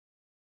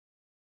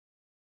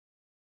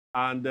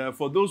And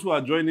for those who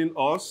are joining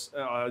us,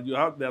 there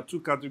are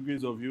two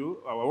categories of you.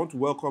 I want to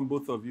welcome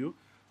both of you.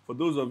 For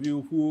those of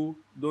you who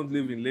don't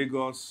live in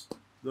Lagos,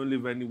 don't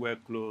live anywhere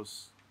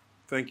close,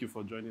 thank you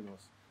for joining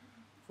us.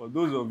 For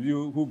those of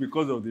you who,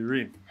 because of the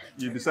rain,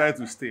 you decided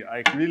to stay,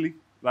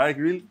 like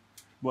really,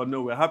 but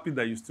no, we're happy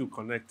that you're still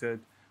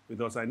connected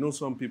with us. I know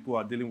some people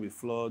are dealing with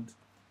flood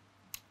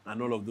and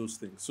all of those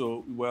things.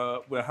 So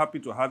we're happy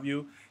to have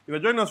you. If you're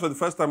joining us for the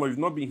first time or you've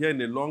not been here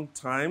in a long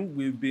time,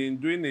 we've been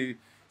doing a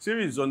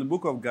series on the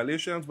book of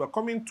Galatians. We're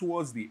coming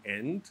towards the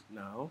end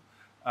now,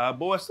 but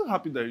we're still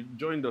happy that you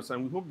joined us,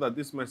 and we hope that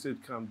this message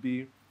can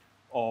be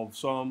of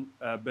some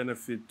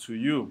benefit to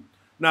you.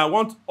 Now, I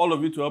want all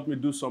of you to help me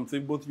do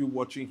something, both you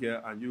watching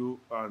here and you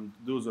and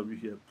those of you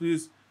here.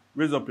 Please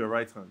raise up your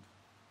right hand.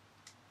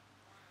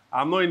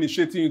 I'm not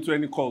initiating you to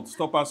any cult.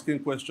 Stop asking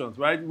questions,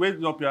 right?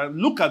 Raise up your hand.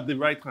 Look at the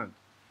right hand.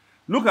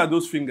 Look at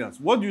those fingers.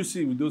 What do you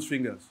see with those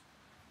fingers?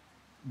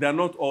 They're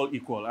not all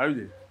equal, are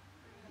they?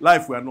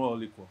 Life, we are not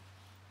all equal.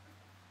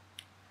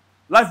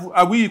 Life,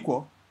 are we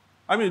equal?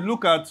 I mean,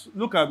 look at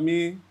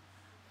me.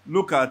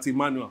 Look at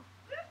Emmanuel.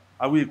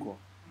 Are we equal?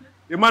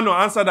 Emmanuel,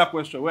 answer that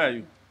question. Where are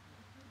you?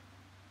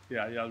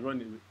 Yeah, he has run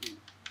away.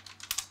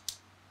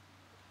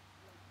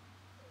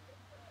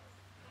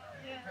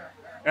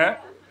 Eh?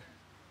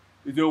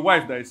 It's your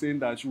wife that is saying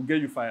that she will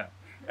get you fired.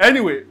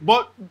 Anyway,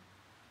 but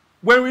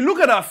when we look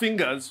at our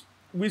fingers,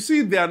 we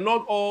see they are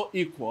not all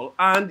equal.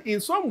 And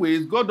in some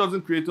ways, God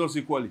doesn't create us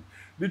equally.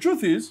 The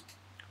truth is,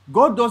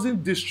 God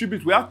doesn't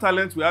distribute. We have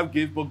talents, we have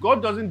gifts, but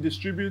God doesn't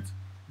distribute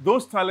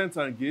those talents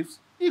and gifts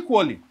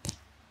equally.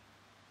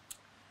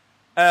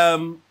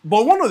 But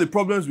one of the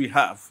problems we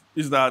have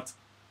is that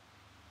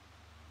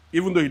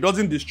even though he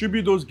doesn't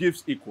distribute those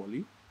gifts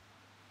equally,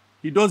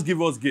 he does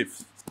give us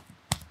gifts.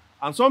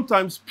 And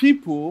sometimes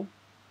people,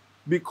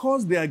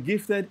 because they are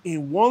gifted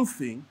in one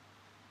thing,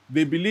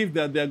 they believe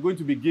that they are going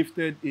to be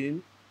gifted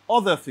in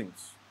other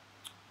things.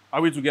 Are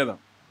we together?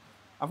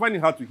 I find it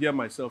hard to hear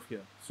myself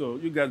here, so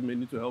you guys may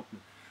need to help me.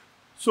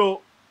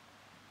 So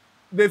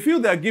they feel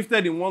they are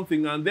gifted in one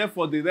thing, and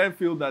therefore they then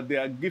feel that they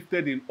are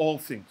gifted in all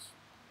things.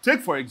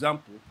 Take, for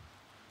example,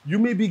 you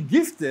may be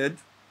gifted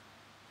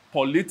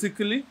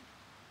politically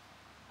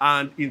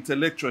and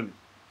intellectually.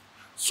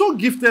 So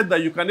gifted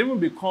that you can even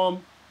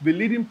become the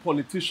leading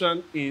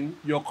politician in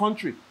your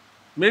country.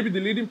 Maybe the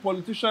leading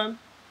politician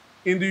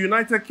in the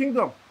United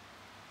Kingdom.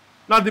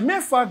 Now, the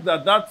mere fact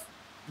that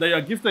you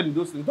are gifted in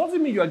those things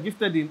doesn't mean you are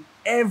gifted in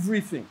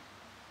everything.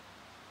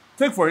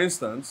 Take, for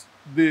instance,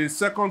 the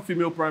second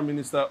female prime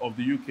minister of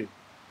the UK,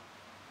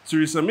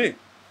 Theresa May,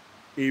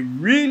 a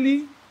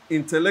really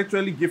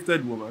intellectually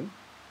gifted woman,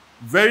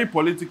 very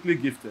politically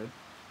gifted.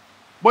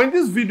 But in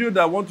this video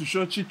that I want to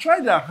show, she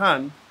tried her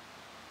hand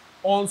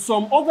on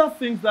some other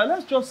things that,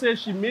 let's just say,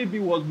 she maybe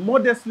was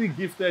modestly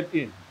gifted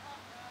in.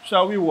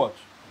 Shall we watch?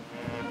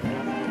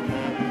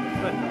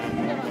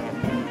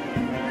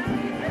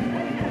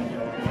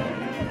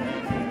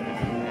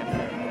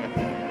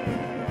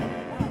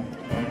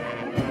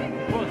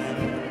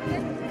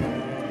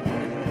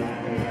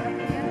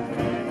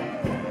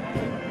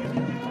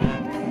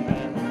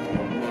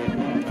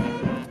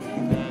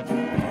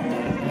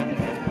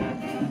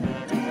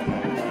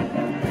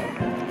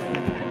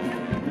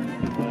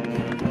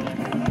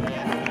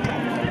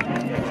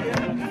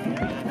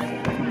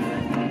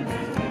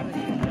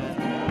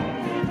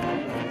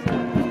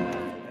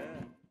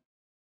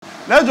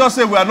 Let's just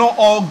say we are not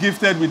all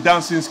gifted with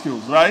dancing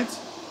skills, right?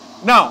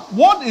 Now,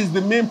 what is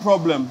the main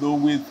problem, though,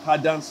 with her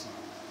dancing?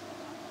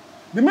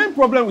 The main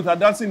problem with her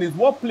dancing is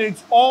what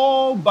plagues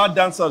all bad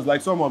dancers,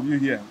 like some of you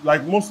here,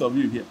 like most of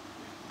you here.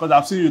 Because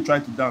I've seen you try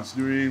to dance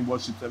during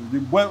worship service.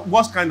 The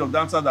worst kind of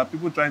dancers are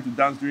people trying to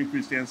dance during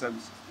Christian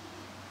services.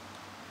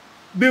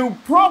 The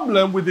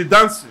problem with the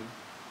dancing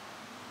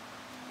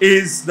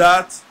is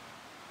that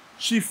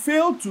she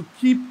failed to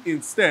keep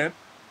in step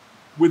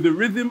with the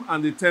rhythm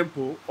and the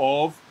tempo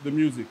of the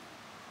music.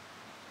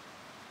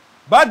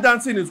 Bad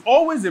dancing is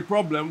always a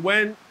problem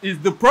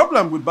the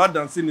problem with bad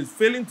dancing is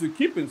failing to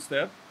keep in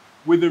step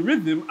with the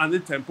rhythm and the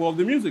tempo of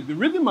the music. The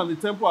rhythm and the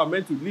tempo are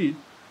meant to lead,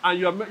 and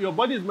your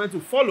body is meant to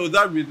follow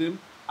that rhythm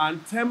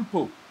and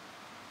tempo.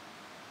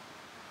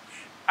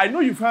 I know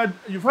you've heard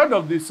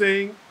of the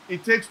saying,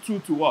 it takes two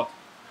to what?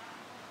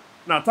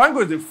 Now,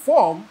 tango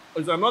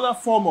is another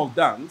form of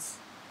dance,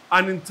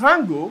 and in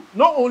tango,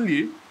 not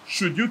only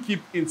should you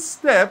keep in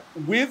step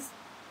with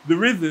the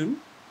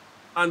rhythm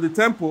and the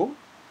tempo,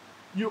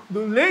 the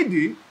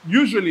lady,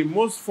 usually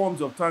most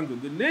forms of tango,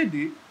 the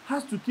lady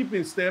has to keep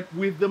in step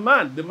with the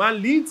man. The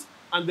man leads,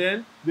 and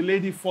then the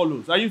lady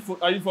follows. Are you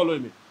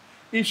following me?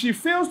 If she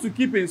fails to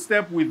keep in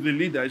step with the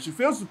leader, if she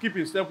fails to keep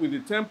in step with the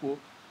tempo,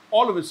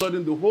 all of a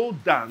sudden the whole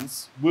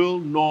dance will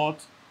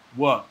not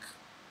work.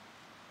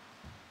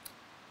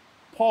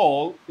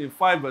 Paul, in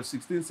 5 verse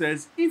 16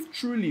 says, if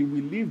truly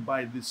we live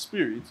by the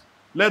Spirit,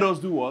 let us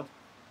do what?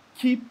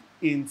 Keep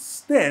in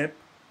step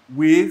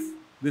with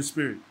the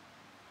Spirit.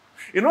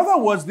 In other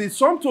words, the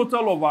sum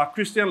total of our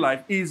Christian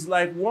life is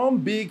like one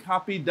big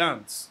happy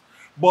dance.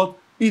 But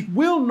it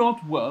will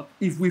not work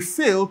if we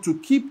fail to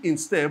keep in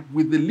step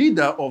with the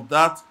leader of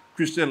that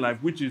Christian life,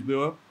 which is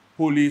the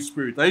Holy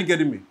Spirit. Are you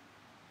getting me?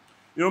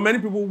 You know, many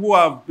people who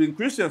have been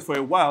Christians for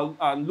a while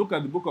and look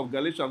at the book of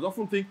Galatians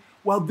often think,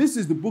 well, this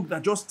is the book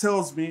that just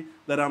tells me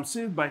that I'm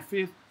saved by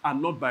faith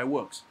and not by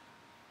works.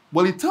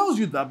 Well, it tells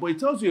you that, but it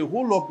tells you a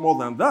whole lot more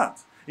than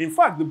that. In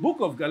fact, the book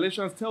of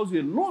Galatians tells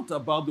you a lot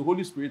about the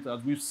Holy Spirit,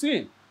 as we've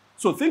seen.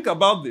 So think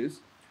about this.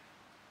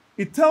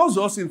 It tells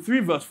us in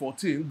 3 verse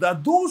 14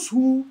 that those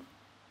who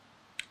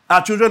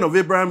are children of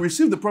Abraham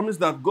receive the promise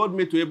that God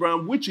made to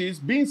Abraham, which is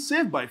being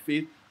saved by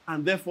faith,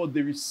 and therefore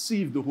they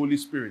receive the Holy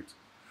Spirit.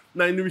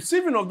 Now, in the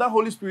receiving of that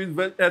Holy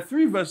Spirit,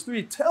 3 verse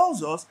 3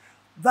 tells us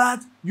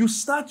that you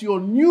start your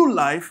new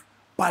life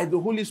by the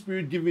Holy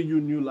Spirit giving you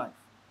new life.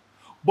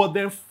 But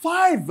then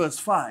 5 verse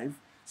 5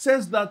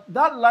 says that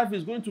that life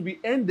is going to be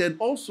ended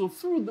also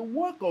through the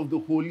work of the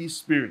Holy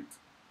Spirit.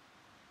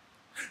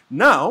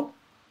 Now,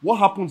 what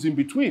happens in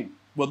between?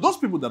 Well, those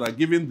people that are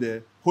given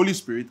the Holy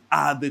Spirit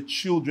are the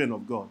children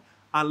of God.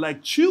 And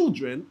like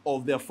children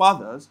of their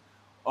fathers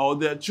or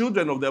the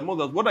children of their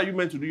mothers, what are you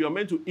meant to do? You're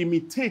meant to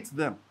imitate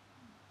them.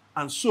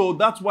 And so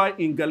that's why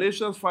in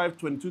Galatians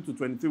 5:22 to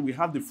 23, we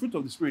have the fruit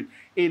of the Spirit,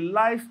 a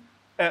life,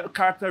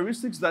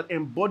 characteristics that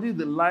embody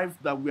the life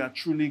that we are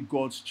truly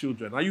God's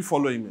children. Are you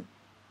following me?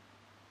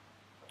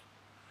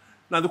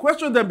 Now, the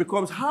question then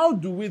becomes, how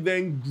do we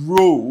then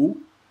grow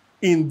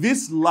in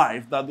this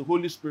life that the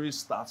Holy Spirit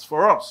starts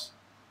for us?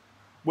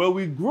 Well,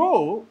 we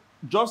grow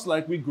just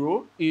like we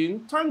grow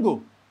in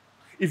tango.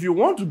 If you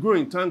want to grow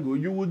in tango,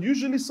 you would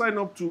usually sign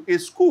up to a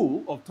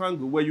school of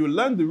tango where you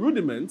learn the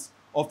rudiments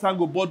of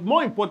tango, but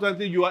more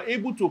importantly, you are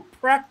able to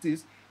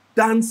practice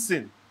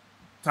dancing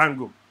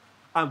tango.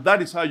 And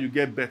that is how you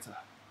get better.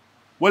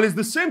 Well, it's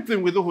the same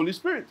thing with the Holy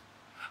Spirit.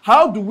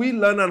 How do we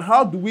learn and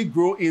how do we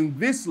grow in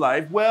this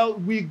life? Well,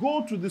 we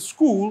go to the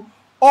school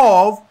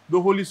of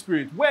the Holy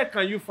Spirit. Where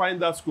can you find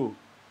that school?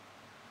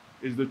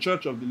 It's the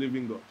Church of the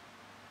Living God.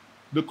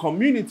 The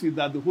community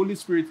that the Holy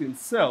Spirit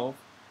himself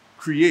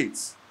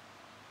creates.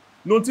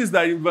 Notice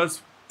that in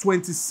verse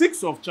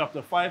 26 of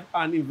chapter 5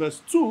 and in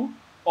verse 2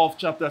 of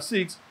chapter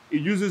 6,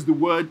 it uses the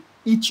word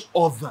each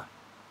other.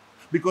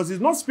 Because he's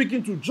not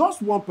speaking to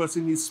just one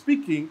person, he's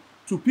speaking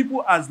to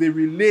people as they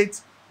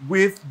relate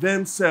with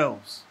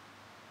themselves.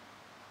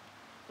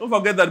 Don't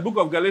forget that the book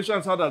of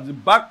Galatians had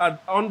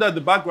under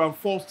the background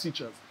false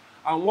teachers.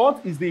 And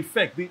what is the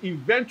effect? The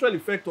eventual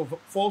effect of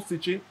false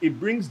teaching, it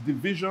brings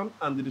division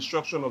and the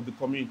destruction of the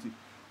community.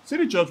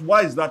 City Church,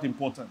 why is that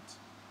important?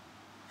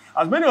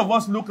 As many of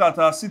us look at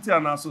our city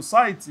and our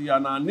society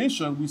and our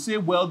nation, we say,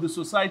 well, the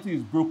society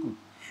is broken.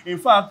 In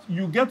fact,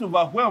 you get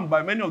overwhelmed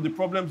by many of the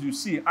problems you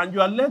see, and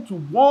you are led to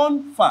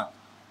one fact.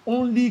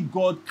 Only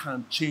God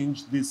can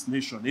change this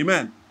nation.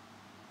 Amen.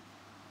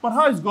 But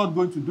how is God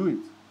going to do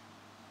it?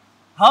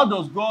 How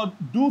does God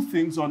do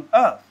things on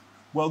earth?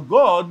 Well,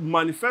 God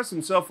manifests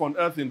himself on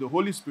earth in the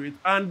Holy Spirit,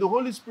 and the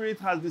Holy Spirit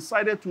has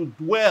decided to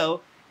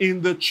dwell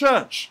in the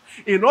church.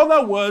 In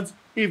other words,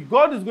 if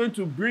God is going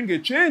to bring a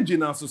change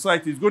in our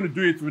society, he's going to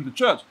do it through the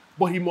church,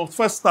 but he must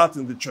first start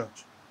in the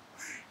church.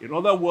 In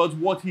other words,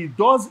 what he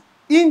does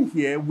in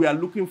here, we are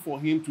looking for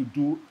him to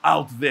do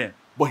out there,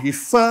 but he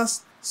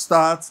first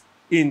starts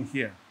in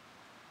here.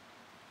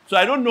 So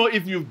I don't know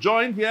if you've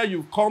joined here,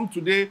 you've come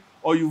today,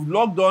 or you've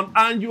logged on,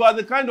 and you are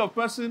the kind of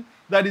person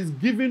that is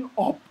giving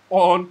up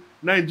on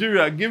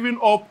Nigeria, giving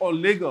up on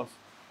Lagos.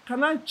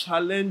 Can I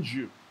challenge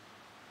you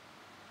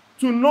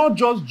to not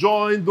just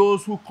join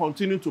those who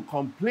continue to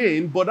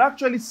complain, but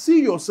actually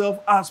see yourself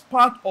as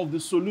part of the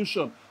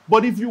solution?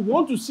 But if you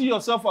want to see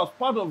yourself as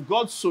part of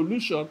God's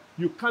solution,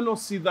 you cannot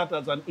see that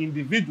as an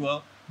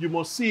individual. You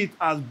must see it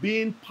as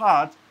being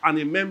part and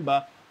a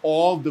member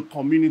of the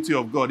community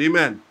of God.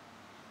 Amen.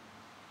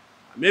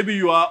 Maybe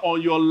you are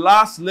on your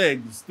last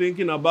legs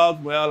thinking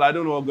about, well, I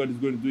don't know what God is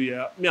going to do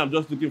here. Me, I'm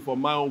just looking for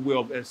my own way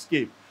of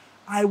escape.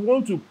 I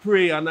want to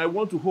pray and I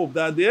want to hope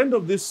that at the end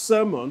of this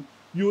sermon,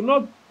 you will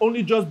not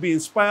only just be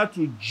inspired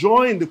to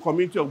join the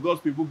community of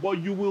God's people, but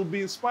you will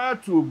be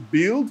inspired to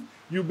build,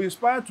 you'll be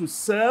inspired to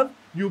serve,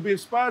 you'll be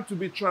inspired to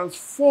be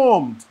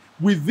transformed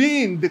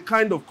within the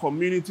kind of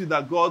community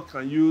that God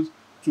can use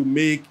to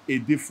make a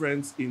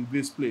difference in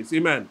this place.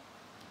 Amen.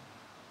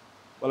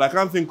 Well, I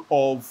can't think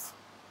of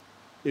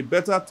a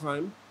better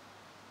time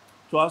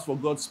to ask for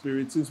God's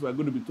Spirit, since we're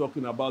going to be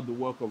talking about the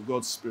work of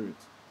God's Spirit.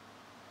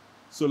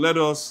 So let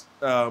us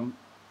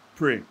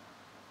pray.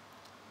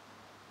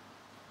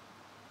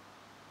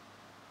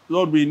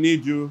 Lord, we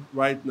need you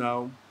right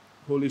now,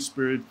 Holy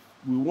Spirit.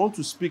 We want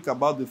to speak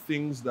about the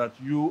things that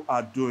you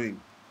are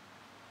doing.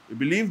 We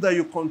believe that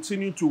you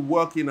continue to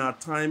work in our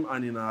time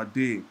and in our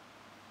day.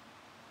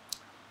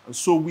 And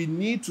so we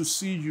need to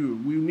see you.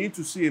 We need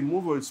to see a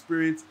move of the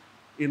Spirit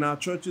in our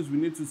churches. We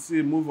need to see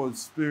a move of the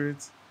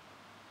Spirit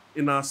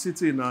in our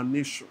city, in our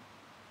nation.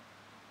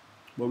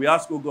 But we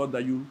ask, oh God,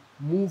 that you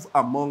move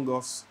among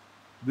us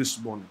this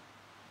morning.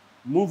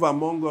 Move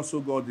among us, oh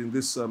God, in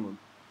this sermon.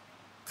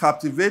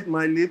 Captivate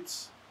my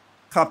lips,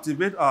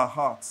 captivate our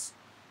hearts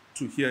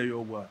to hear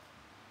your word.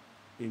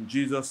 In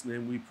Jesus'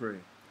 name we pray.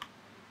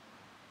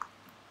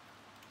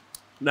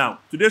 Now,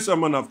 today's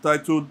sermon I've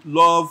titled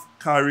Love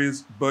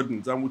Carries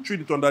Burdens, and we'll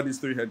treat it under these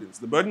three headings: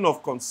 the burden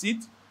of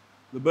conceit,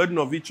 the burden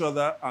of each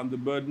other, and the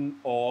burden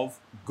of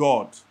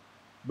God.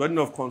 Burden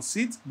of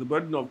conceit, the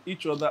burden of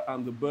each other,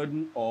 and the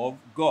burden of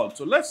God.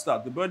 So let's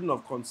start, the burden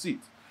of conceit.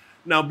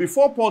 Now,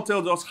 before Paul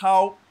tells us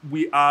how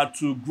we are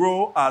to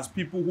grow as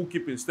people who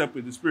keep in step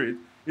with the Spirit,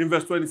 in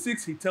verse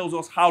 26, he tells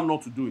us how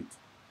not to do it.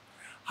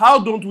 How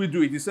don't we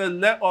do it? He says,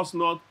 let us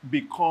not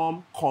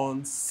become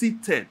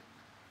conceited.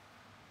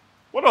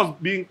 What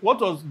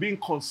does being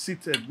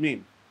conceited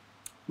mean?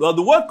 Well,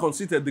 the word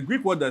conceited, the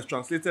Greek word that's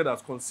translated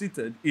as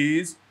conceited,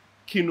 is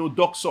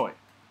kinodoxoi.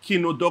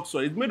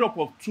 Kinodoxoi. It's made up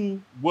of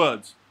two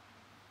words,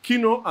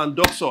 kino and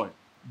doxoi.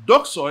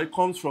 Doxoi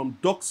comes from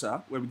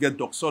doxa, where we get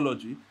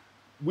doxology,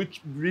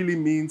 which really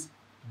means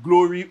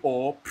glory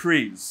or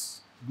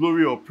praise.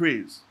 Glory or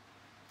praise.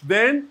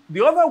 Then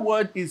the other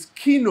word is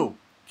kino.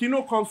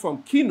 Kino comes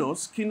from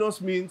kinos.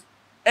 Kinos means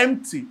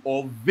empty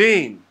or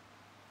vain.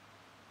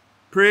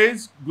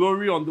 Praise,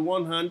 glory on the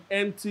one hand,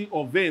 empty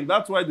or vain.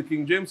 That's why the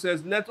King James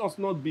says, let us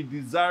not be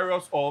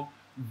desirous of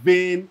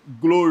vain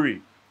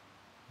glory.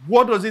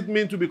 What does it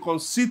mean to be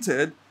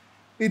conceited?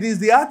 It is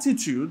the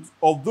attitude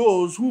of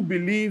those who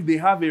believe they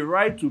have a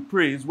right to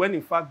praise when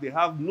in fact they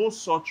have no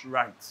such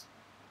right.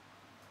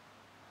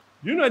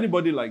 Do you know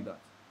anybody like that?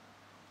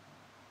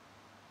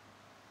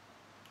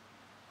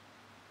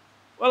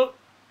 Well,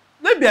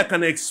 maybe I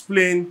can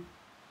explain,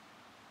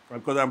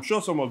 because I'm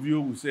sure some of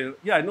you will say,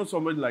 yeah, I know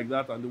somebody like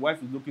that, and the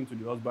wife is looking to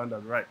the husband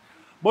and right.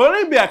 But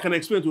maybe I can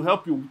explain to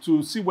help you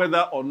to see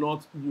whether or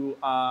not you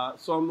are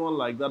someone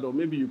like that, or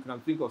maybe you can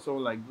think of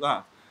someone like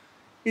that.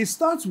 It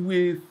starts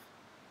with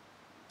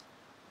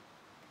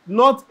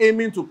not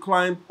aiming to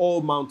climb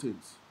all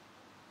mountains.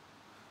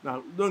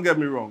 Now, don't get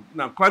me wrong.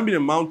 Now, climbing a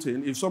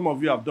mountain, if some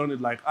of you have done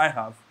it like I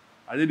have,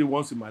 I did it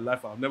once in my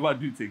life, I'll never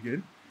do it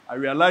again. I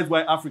realized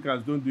why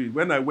Africans don't do it.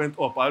 When I went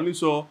up, I only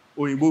saw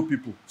Oyinbo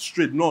people,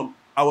 straight, none.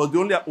 I was the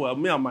only, well,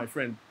 me and my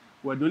friend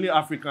were the only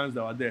Africans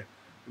that were there.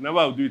 Never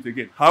will do it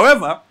again.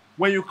 However,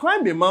 when you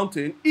climb a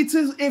mountain, it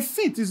is a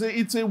feat.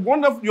 It's a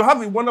wonderful, you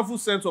have a wonderful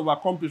sense of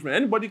accomplishment.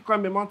 Anybody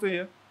climb a mountain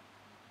here?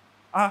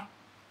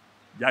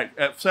 Yeah,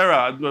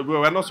 Sarah,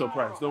 we're not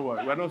surprised. Don't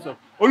worry. We're not surprised.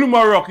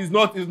 Oluma Rock is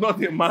not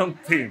a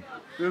mountain.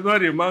 It's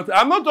not a mountain.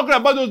 I'm not talking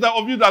about those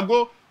of you that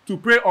go to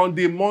pray on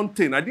the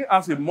mountain. I didn't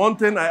ask a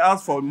mountain. I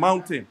asked for a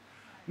mountain.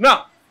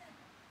 Now,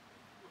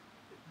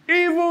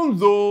 even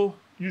though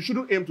you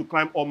shouldn't aim to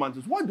climb all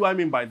mountains, what do I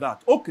mean by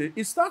that? Okay,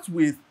 it starts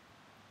with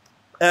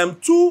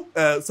two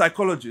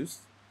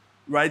psychologists,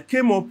 right,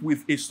 came up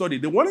with a study.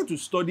 They wanted to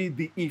study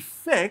the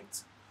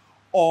effect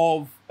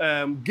of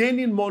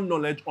gaining more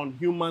knowledge on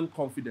human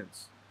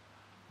confidence.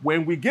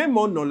 When we gain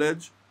more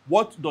knowledge,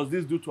 what does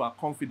this do to our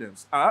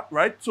confidence?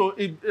 Right? So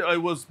it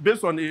was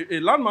based on a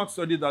landmark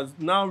study that's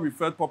now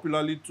referred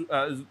popularly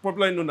to, is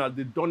popularly known as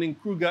the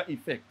Dunning-Kruger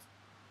effect.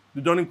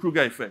 The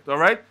Dunning-Kruger effect, all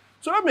right?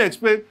 So let me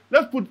explain.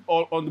 Let's put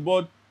on the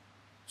board.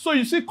 So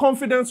you see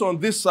confidence on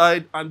this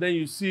side, and then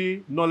you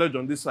see knowledge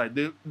on this side.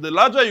 The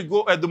larger you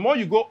go, the more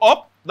you go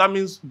up, that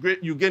means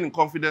you gain in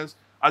confidence.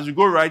 As you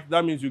go right,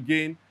 that means you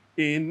gain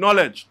in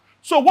knowledge.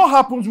 So what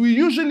happens, we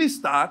usually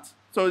start,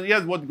 so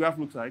here's what the graph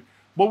looks like,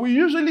 but we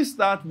usually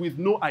start with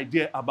no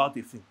idea about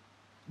a thing.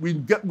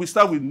 We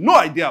start with no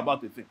idea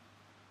about a thing.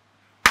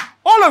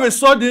 All of a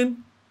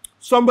sudden,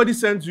 somebody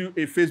sends you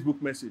a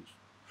Facebook message.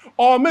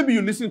 Or maybe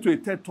you listen to a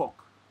TED Talk.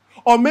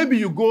 Or maybe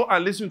you go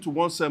and listen to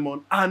one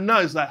sermon, and now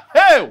it's like,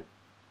 hey,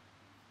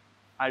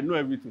 I know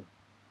everything.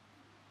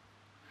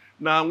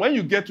 Now, when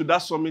you get to that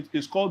summit,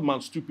 it's called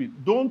Mount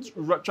Stupid. Don't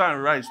try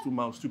and rise to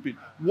Mount Stupid.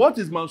 What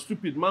is Mount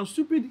Stupid? Mount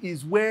Stupid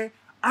is where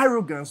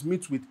arrogance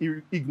meets with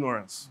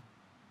ignorance.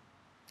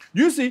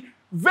 You see,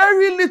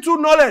 very little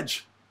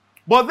knowledge.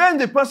 But then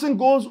the person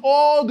goes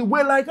all the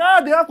way like,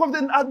 they are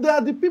confident. They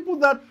are the people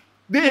that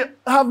they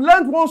have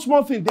learned one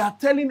small thing. They are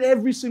telling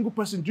every single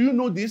person, do you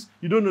know this?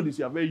 You don't know this.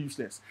 You are very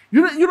useless.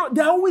 You know,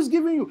 they're always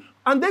giving you.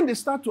 And then they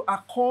start to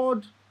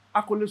accord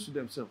accolades to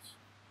themselves.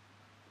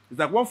 It's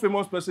like one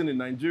famous person in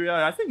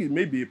Nigeria, I think he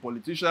may be a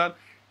politician.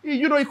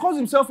 He calls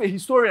himself a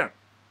historian.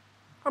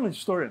 I'm a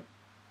historian.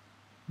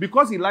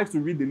 Because he likes to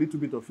read a little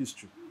bit of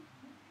history.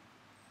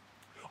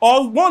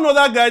 Or one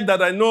other guy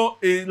that I know,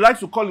 he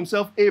likes to call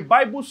himself a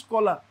Bible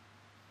scholar.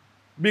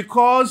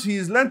 Because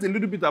he's learned a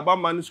little bit about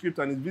manuscript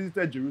and he's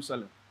visited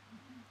Jerusalem.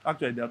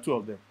 Actually, there are two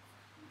of them.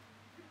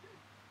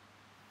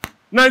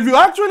 Now, if you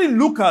actually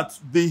look at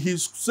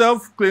his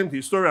self-claimed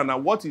historian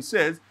and what he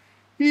says,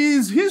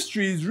 his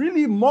history is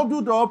really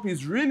muddled up,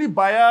 he's really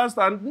biased,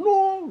 and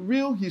no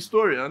real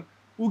historian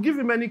will give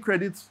him any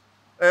credit.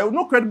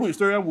 No credible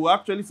historian will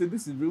actually say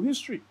this is real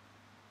history.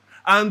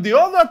 And the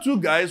other two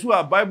guys who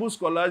are Bible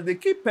scholars, they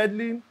keep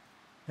peddling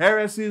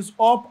heresies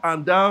up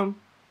and down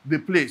the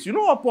place. You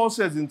know what Paul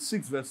says in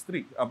 6 verse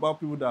 3 about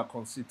people that are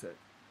conceited?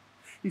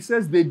 He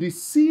says they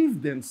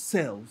deceive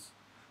themselves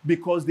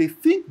because they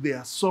think they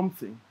are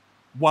something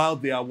while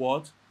they are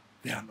what?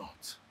 They are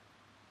not.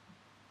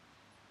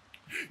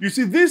 You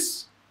see,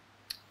 this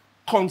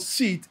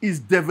conceit is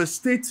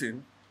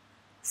devastating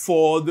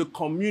for the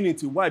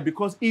community. Why?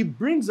 Because it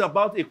brings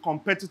about a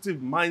competitive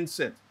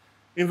mindset.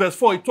 In verse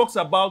 4, it talks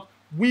about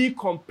we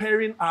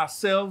comparing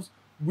ourselves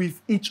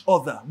with each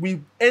other.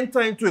 We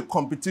enter into a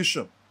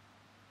competition.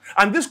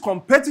 And this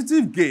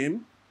competitive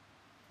game,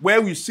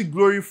 where we seek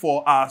glory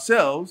for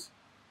ourselves,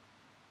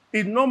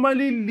 it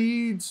normally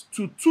leads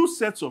to two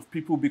sets of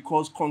people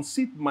because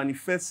conceit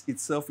manifests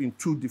itself in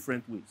two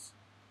different ways.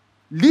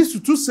 Leads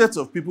to two sets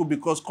of people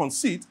because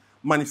conceit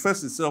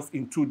manifests itself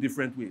in two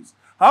different ways.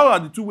 How are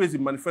the two ways it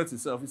manifests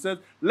itself? It says,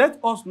 let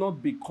us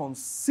not be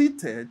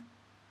conceited,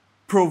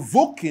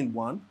 provoking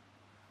one,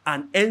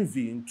 and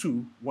envying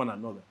to one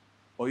another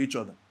or each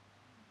other.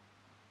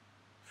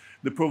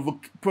 The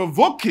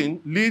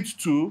provoking leads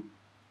to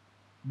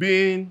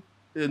being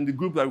in the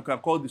group that we can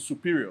call the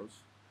superiors.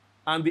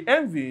 And the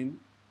envying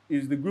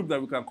is the group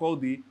that we can call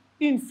the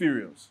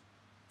inferiors.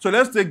 So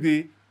let's take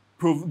the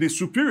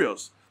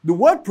superiors. The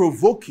word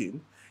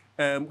provoking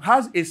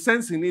has a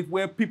sense in it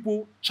where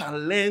people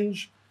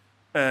challenge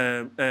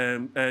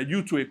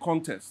you to a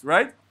contest,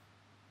 right?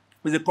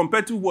 It's a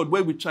competitive word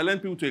where we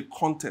challenge people to a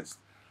contest.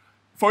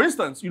 For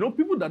instance,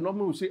 people that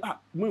normally will say,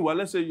 Muiwa,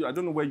 let's say, I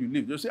don't know where you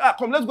live. They'll say,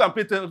 come, let's go and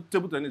play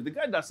table tennis. The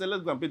guy that said,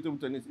 let's go and play table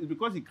tennis is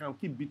because he can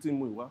keep beating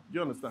Muiwa. Do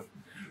you understand?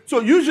 So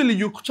usually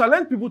you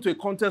challenge people to a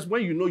contest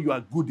when you know you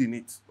are good in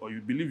it or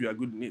you believe you are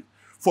good in it.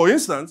 For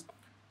instance,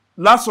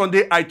 last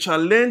Sunday, I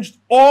challenged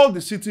all the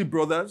City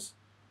brothers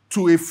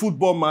to a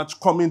football match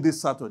coming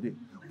this Saturday.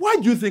 Why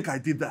do you think I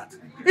did that?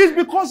 It's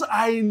because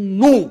I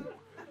know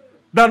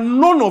that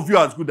none of you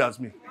are as good as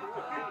me.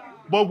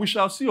 But we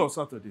shall see on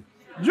Saturday.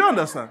 Do you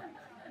understand?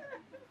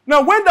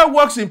 Now, when that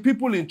works in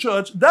people in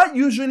church, that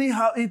usually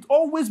it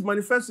always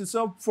manifests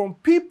itself from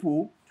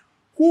people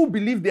who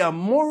believe they are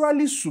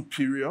morally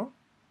superior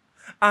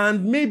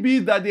and maybe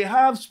that they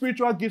have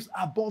spiritual gifts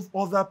above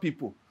other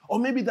people, or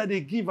maybe that they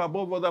give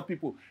above other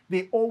people.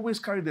 They always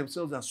carry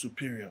themselves as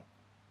superior.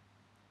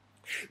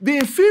 The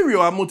inferior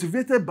are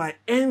motivated by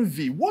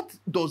envy. What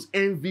does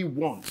envy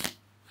want?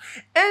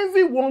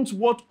 Envy wants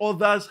what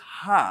others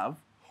have,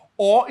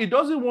 or it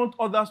doesn't want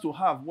others to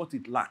have what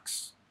it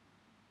lacks.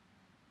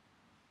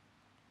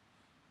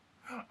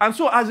 And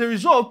so as a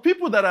result,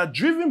 people that are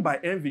driven by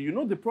envy,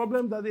 the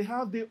problem that they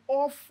have, they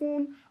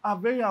often are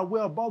very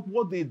aware about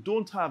what they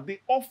don't have. They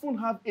often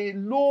have a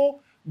low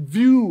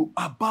view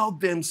about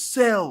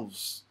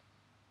themselves.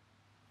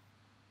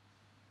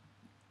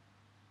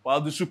 While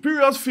the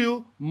superiors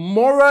feel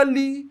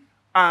morally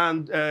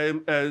and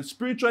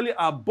spiritually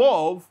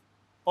above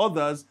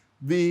others,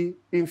 the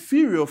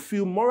inferior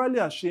feel morally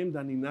ashamed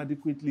and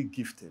inadequately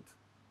gifted.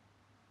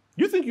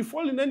 Do you think you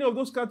fall in any of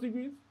those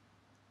categories?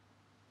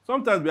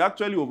 Sometimes we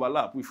actually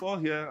overlap. We fall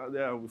here,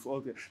 there, and we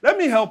fall here. Let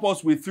me help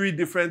us with three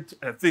different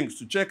things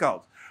to check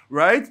out,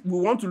 right?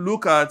 We want to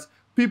look at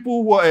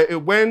people who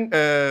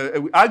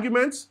are,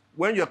 arguments,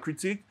 when you're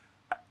critiqued,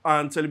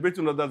 and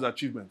celebrating others'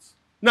 achievements.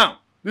 Now,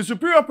 the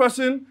superior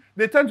person,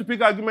 they tend to pick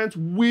arguments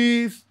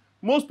with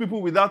most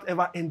people without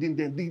ever ending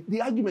them.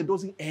 The argument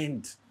doesn't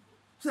end.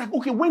 It's like,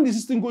 okay, when is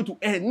this thing going to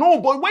end?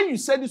 No, but when you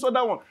said this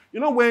other one,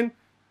 when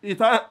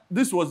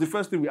this was the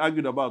first thing we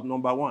argued about,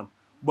 number one.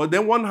 But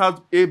then one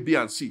has A, B,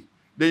 and C.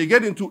 Then you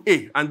get into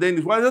A, and then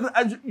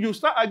you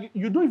start arguing.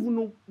 You don't even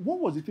know what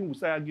was the thing we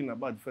started arguing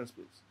about in the first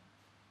place.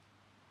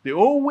 They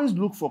always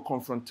look for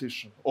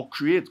confrontation or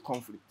create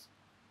conflict.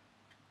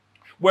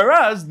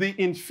 Whereas the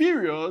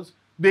inferiors,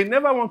 they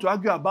never want to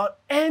argue about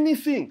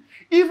anything,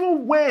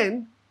 even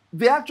when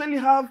they actually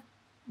have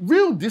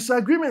real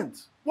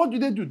disagreements. What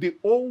do? They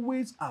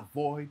always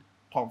avoid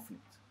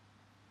conflict.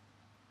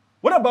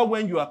 What about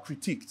when you are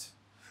critiqued?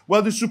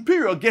 Well, the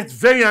superior gets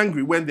very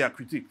angry when they are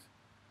critiqued.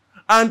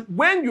 And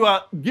when you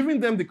are giving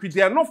them the critique,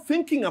 they are not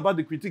thinking about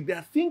the critique. They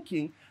are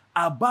thinking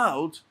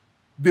about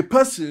the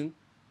person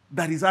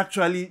that is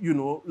actually,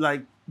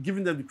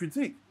 giving them the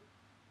critique.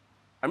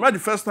 I remember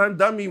the first time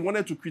Dami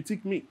wanted to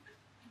critique me.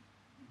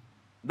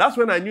 That's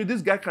when I knew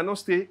this guy cannot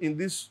stay in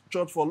this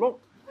church for long.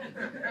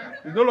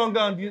 He's no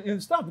longer in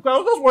staff. Because I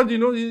was just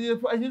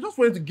wondering, he just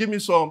wanted to give me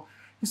some,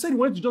 he said he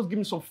wanted to just give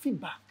me some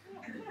feedback.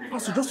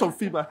 Pastor, just some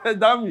feedback.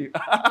 Dami.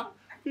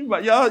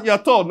 But you're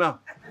tall now.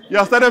 You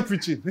have started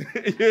preaching.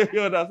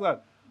 You understand?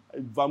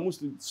 Vamus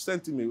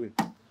sent him away.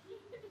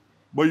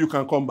 But you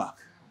can come back.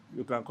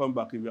 You can come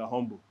back if you are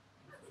humble.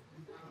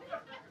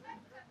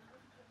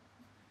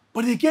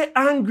 But they get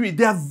angry.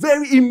 They are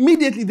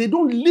immediately, they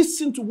don't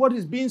listen to what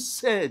is being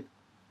said.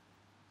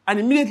 And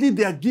immediately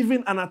they are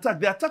giving an attack.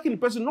 They are attacking the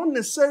person, not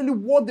necessarily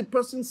what the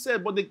person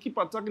said, but they keep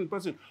attacking the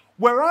person.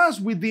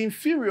 Whereas with the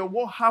inferior,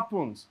 what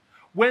happens?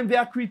 When they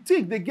are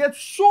critiqued, they get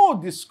so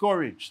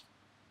discouraged.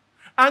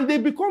 And they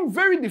become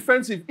very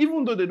defensive,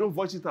 even though they don't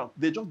voice it out.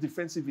 They're just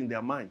defensive in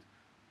their mind.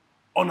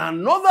 On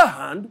another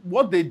hand,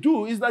 what they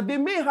do is that they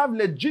may have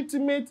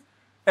legitimate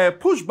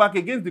pushback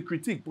against the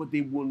critique, but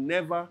they will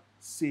never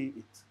say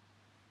it.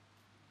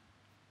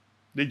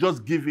 They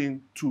just give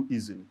in too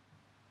easily.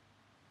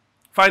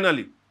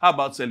 Finally, how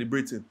about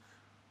celebrating?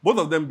 Both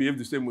of them behave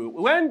the same way.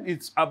 When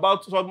it's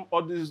about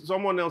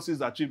someone else's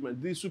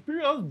achievement, the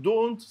superiors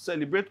don't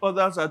celebrate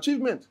others'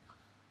 achievement.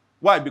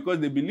 Why? Because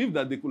they believe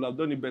that they could have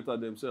done it better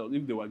themselves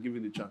if they were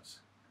given the chance.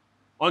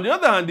 On the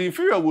other hand, the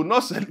inferior will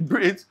not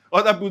celebrate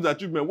other people's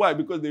achievement. Why?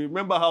 Because they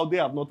remember how they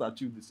have not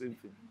achieved the same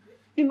thing.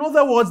 In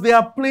other words, they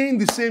are playing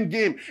the same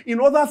game.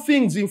 In other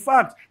things, in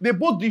fact, they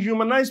both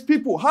dehumanize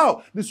people.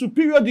 How? The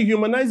superior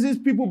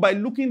dehumanizes people by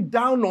looking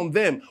down on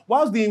them,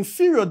 whilst the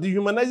inferior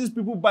dehumanizes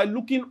people by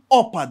looking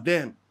up at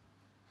them.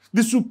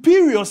 The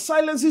superior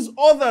silences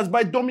others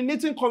by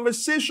dominating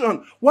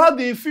conversation, while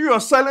the inferior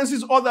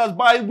silences others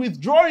by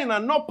withdrawing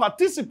and not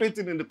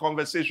participating in the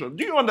conversation.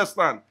 Do you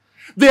understand?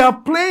 They are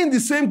playing the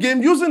same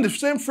game, using the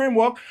same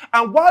framework,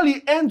 and while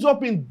it ends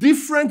up in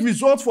different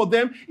results for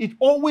them, it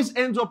always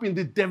ends up in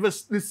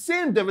the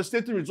same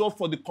devastating result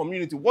for the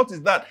community. What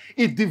is that?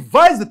 It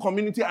divides the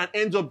community and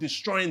ends up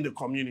destroying the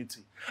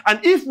community.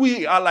 And if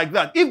we are like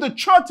that, if the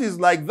church is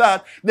like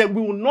that, then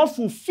we will not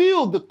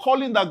fulfill the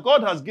calling that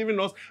God has given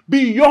us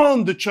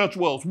beyond the church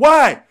walls.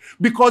 Why?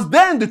 Because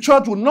then the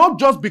church will not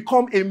just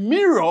become a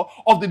mirror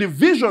of the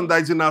division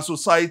that is in our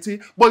society,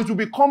 but it will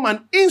become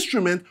an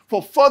instrument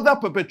for further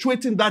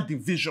perpetuating that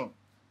division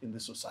in the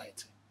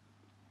society.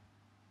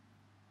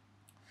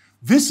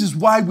 This is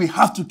why we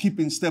have to keep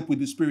in step with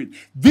the Spirit.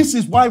 This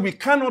is why we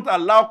cannot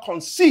allow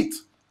conceit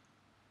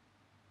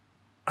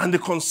and the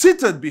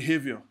conceited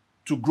behavior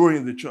to grow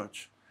in the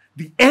church.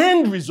 The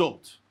end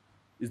result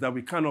is that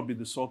we cannot be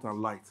the salt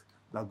and light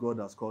that God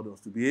has called us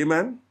to be.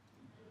 Amen?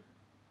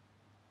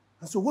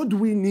 And so what do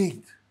we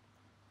need?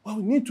 Well,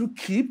 we need to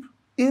keep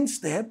in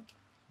step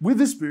with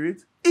the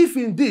Spirit if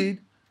indeed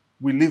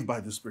we live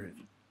by the Spirit.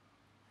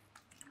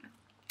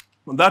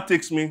 And that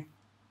takes me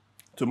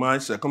to my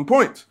second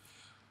point,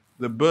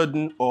 the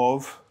burden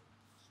of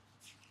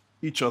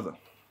each other.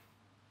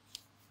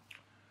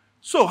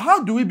 So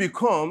how do we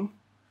become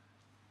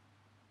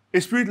a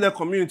Spirit-led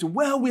community?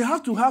 Well, we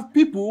have to have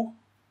people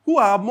who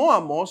are more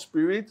and more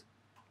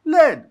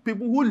Spirit-led,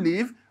 people who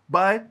live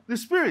by the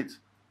Spirit.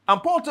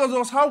 And Paul tells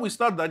us how we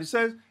start that. He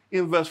says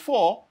in verse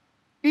 4,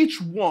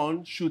 each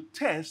one should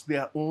test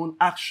their own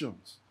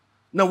actions.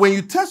 Now, when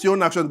you test your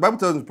own actions, the Bible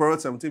tells us in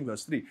Proverbs 17,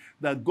 verse 3,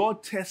 that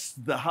God tests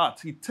the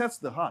heart. He tests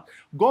the heart.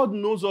 God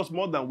knows us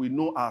more than we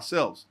know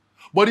ourselves.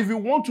 But if you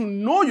want to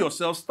know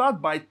yourself,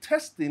 start by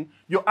testing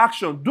your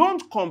action.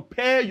 Don't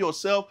compare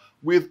yourself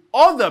with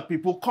other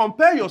people.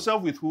 Compare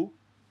yourself with who?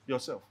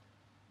 Yourself.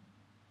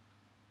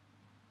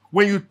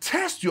 When you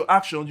test your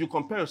actions, you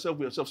compare yourself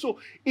with yourself. So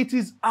it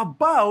is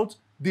about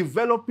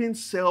developing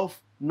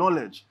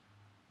self-knowledge.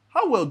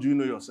 How well do you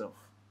know yourself?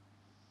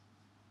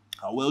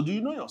 How well do you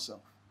know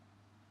yourself?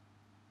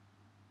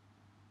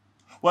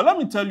 Well, let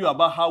me tell you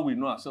about how we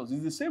know ourselves.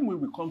 It's the same way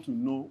we come to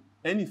know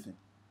anything.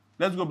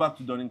 Let's go back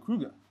to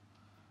Dunning-Kruger.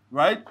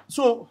 Right?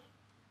 So,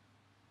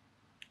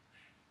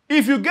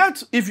 if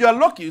you are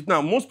lucky,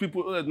 now most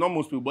people, not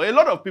most people, but a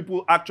lot of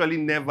people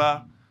actually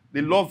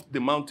they love the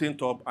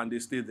mountaintop and they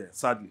stay there,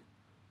 sadly.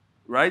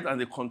 Right? And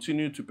they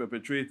continue to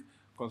perpetrate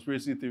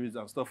conspiracy theories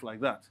and stuff like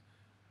that.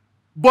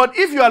 But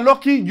if you are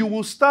lucky, you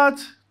will start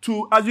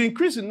to, as you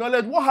increase in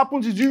knowledge, what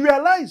happens is you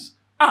realize,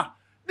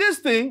 this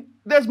thing,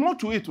 there's more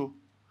to it.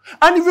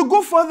 And if you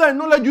go further in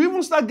knowledge, you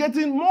even start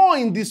getting more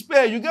in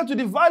despair. You get to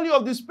the valley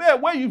of despair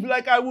where you feel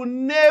like, I will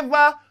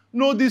never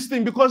know this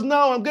thing because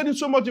now I'm getting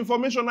so much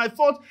information. I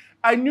thought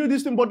I knew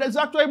this thing, but it's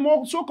actually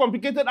so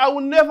complicated, I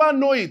will never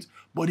know it.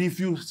 But if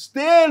you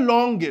stay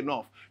long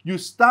enough, you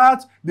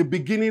start the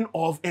beginning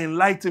of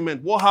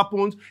enlightenment. What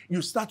happens?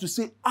 You start to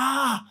say,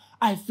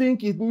 I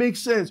think it makes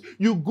sense.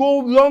 You go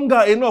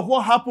longer enough.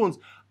 What happens?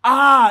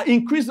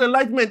 Increased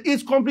enlightenment.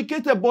 It's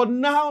complicated, but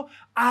now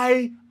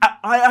I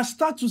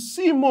start to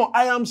see more.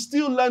 I am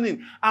still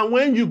learning. And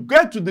when you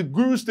get to the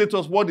guru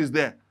status, what is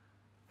there?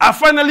 I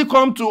finally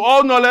come to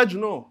all knowledge.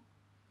 No.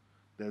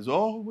 There's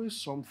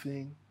always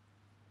something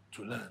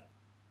to learn.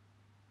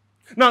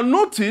 Now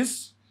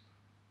notice,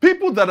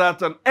 people that are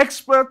at an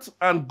expert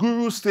and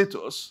guru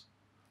status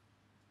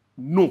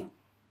know.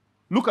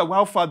 Look at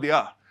how far they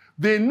are.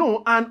 They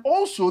know, and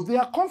also they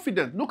are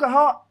confident. Look at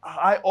how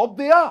high up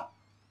they are.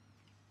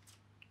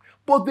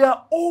 But they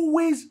are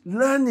always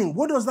learning.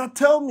 What does that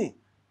tell me?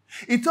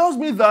 It tells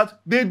me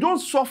that they don't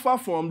suffer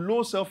from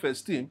low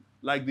self-esteem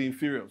like the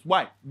inferiors.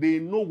 Why? They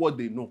know what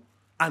they know,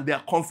 and they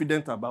are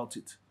confident about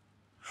it.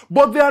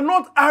 But they are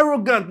not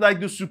arrogant like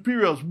the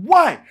superiors.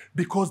 Why?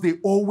 Because they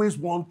always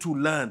want to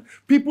learn.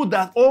 People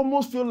that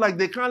almost feel like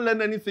they can't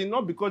learn anything,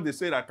 not because they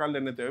say I can't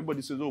learn anything.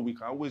 Everybody says, we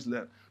can always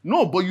learn.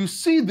 No, but you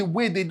see the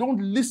way they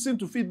don't listen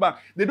to feedback.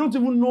 They don't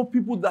even know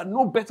people that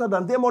know better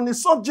than them on a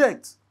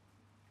subject.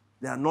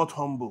 They are not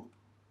humble.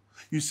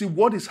 You see,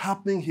 what is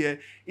happening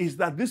here is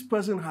that this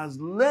person has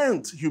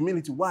learned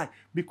humility. Why?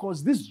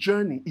 Because this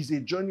journey is a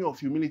journey of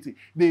humility.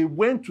 They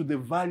went to the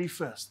valley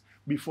first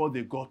before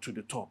they got to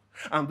the top.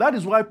 And that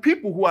is why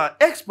people who are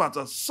experts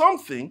at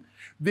something,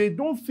 they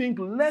don't think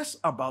less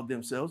about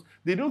themselves.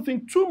 They don't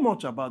think too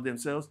much about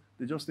themselves.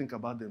 They just think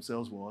about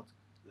themselves what?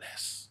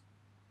 Less.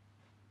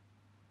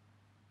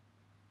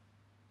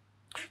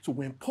 So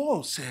when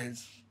Paul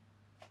says,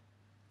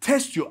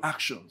 test your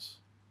actions,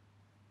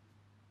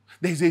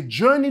 there's a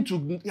journey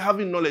to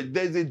having knowledge.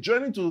 There's a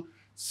journey to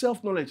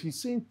self-knowledge.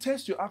 He's saying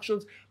test your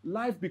actions.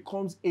 Life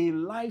becomes a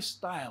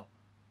lifestyle.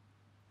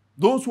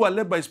 Those who are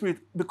led by the Spirit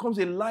becomes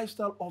a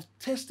lifestyle of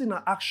testing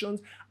our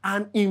actions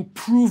and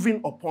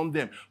improving upon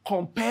them.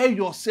 Compare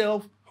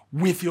yourself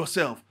with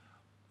yourself.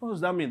 What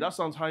does that mean? That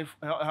sounds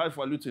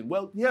highfalutin.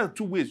 Well, here are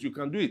two ways you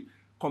can do it.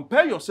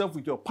 Compare yourself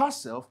with your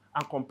past self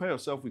and compare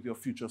yourself with your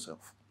future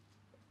self.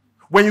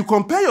 When you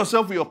compare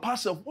yourself with your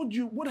past self,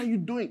 what are you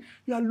doing?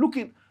 You are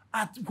looking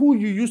at who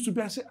you used to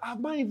be and say,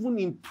 am I even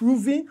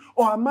improving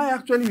or am I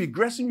actually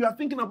regressing? You are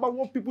thinking about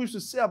what people used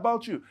to say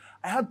about you.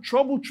 I had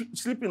trouble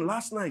sleeping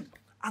last night.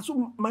 And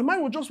so my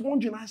mind was just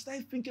wandering. I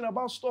started thinking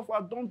about stuff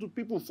I'd done to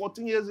people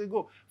 14 years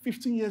ago,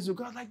 15 years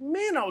ago. I was like,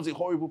 man, I was a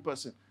horrible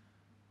person.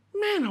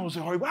 Man, I was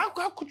a horrible.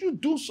 How could you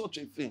do such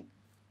a thing?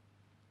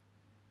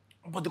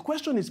 But the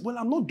question is, well,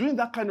 I'm not doing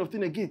that kind of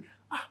thing again.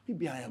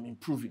 Maybe I am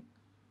improving.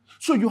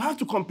 So you have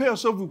to compare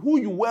yourself with who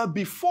you were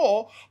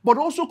before, but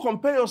also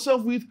compare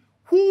yourself with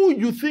who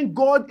you think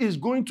God is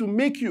going to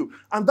make you.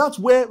 And that's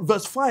where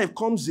verse 5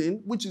 comes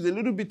in, which is a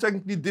little bit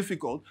technically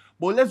difficult.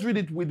 But let's read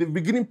it with the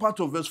beginning part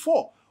of verse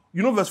 4.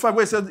 You know verse 5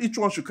 where it says each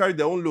one should carry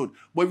their own load.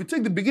 But if you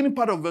take the beginning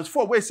part of verse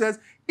 4 where it says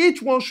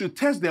each one should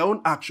test their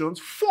own actions,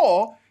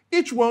 for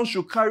each one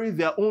should carry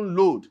their own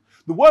load.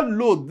 The word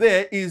load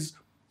there is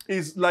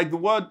like the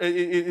word,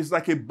 is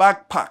like a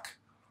backpack,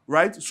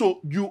 right? So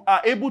you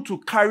are able to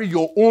carry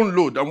your own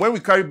load. And when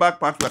we carry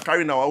backpacks, we are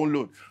carrying our own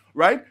load,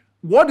 right?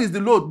 What is the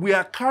load? We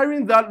are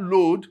carrying that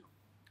load,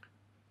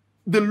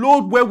 the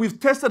load where we've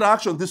tested our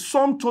actions, the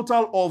sum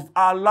total of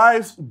our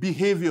life's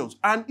behaviors.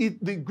 And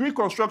the Greek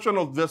construction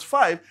of verse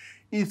 5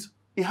 is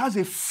it has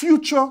a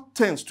future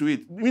tense to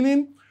it,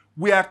 meaning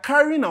we are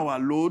carrying our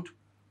load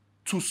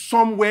to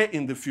somewhere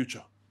in the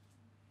future.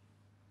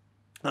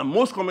 And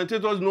most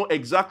commentators know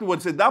exactly what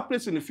it says. That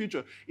place in the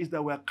future is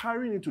that we are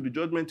carrying into the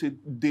judgment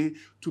day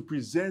to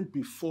present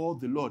before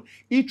the Lord.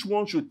 Each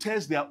one should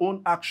test their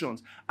own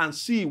actions and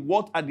see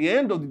what at the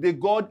end of the day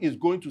God is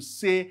going to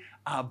say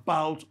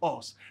about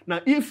us.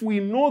 Now, if we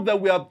know that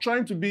we are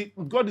trying to be,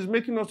 God is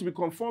making us to be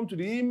conformed to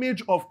the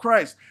image of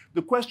Christ,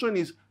 the question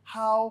is,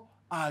 how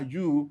are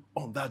you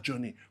on that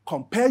journey?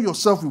 Compare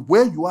yourself with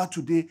where you are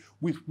today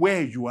with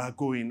where you are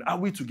going. Are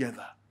we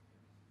together?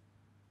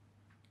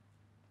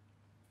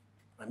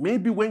 And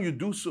maybe when you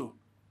do so,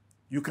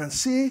 you can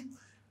see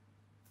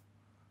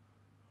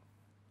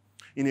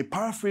in a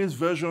paraphrased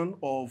version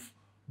of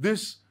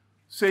this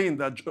saying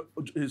that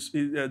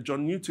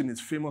John Newton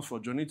is famous for.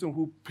 John Newton,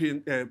 who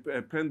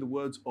penned the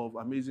words of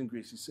Amazing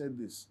Grace, he said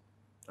this,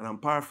 and I'm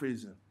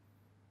paraphrasing.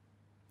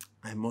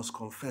 I must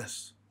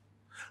confess,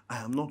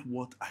 I am not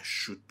what I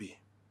should be.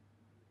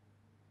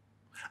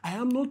 I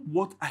am not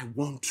what I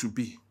want to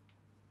be.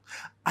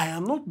 I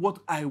am not what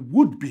I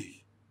would be.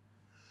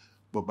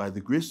 But by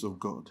the grace of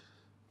God,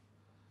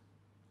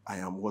 I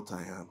am what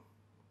I am.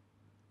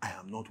 I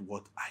am not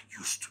what I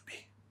used to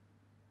be.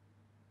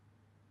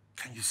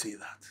 Can you say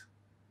that?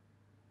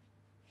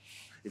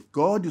 If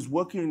God is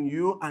working in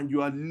you and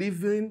you are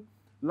living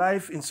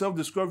life in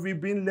self-discovery,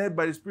 being led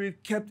by the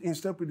Spirit, kept in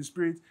step with the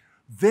Spirit,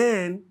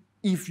 then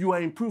if you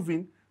are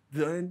improving,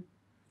 then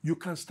you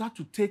can start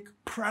to take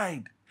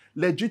pride,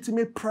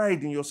 legitimate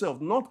pride in yourself,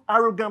 not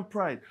arrogant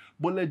pride,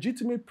 but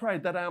legitimate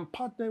pride that I am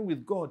partnering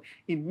with God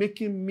in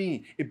making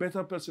me a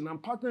better person. I'm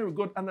partnering with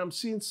God and I'm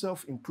seeing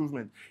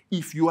self-improvement.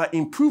 If you are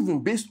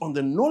improving based on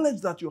the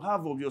knowledge that you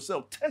have of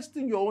yourself,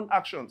 testing your own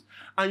actions,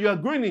 and you are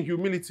growing in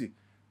humility,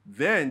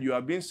 then you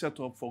are being set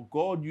up for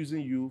God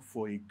using you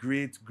for a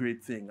great,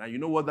 great thing. And you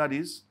know what that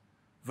is?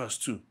 Verse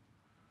 2.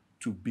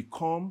 To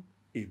become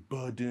a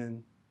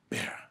burden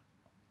bearer.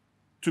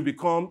 To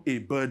become a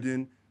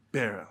burden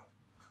bearer.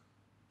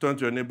 Turn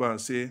to your neighbor and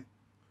say,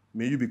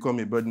 may you become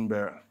a burden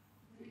bearer.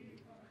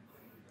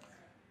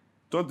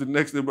 Turn to the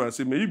next neighbor and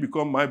say, may you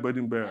become my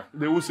burden bearer.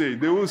 They will say it.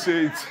 They will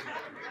say it.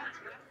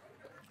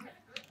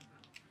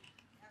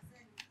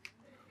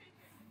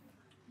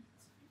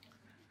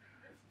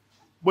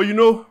 But you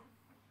know,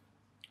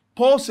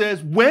 Paul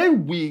says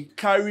when we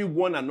carry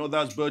one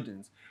another's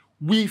burdens,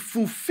 we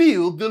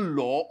fulfill the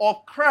law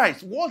of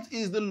Christ. What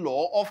is the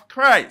law of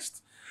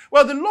Christ?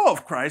 Well, the law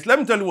of Christ, let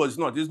me tell you what it's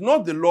not. It's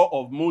not the law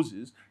of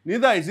Moses.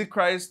 Neither is it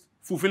Christ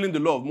fulfilling the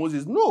law of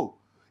Moses. No.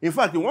 In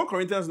fact, in 1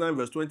 Corinthians 9,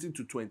 verse 20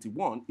 to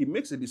 21, it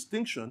makes a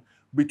distinction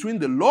between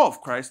the law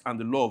of Christ and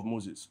the law of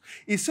Moses.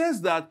 It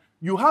says that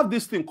you have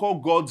this thing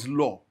called God's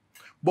law.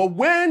 But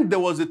when there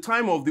was a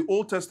time of the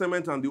Old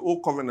Testament and the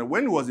Old Covenant,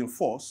 when it was in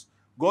force,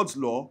 God's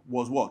law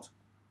was what?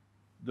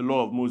 The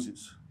law of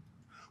Moses.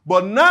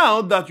 But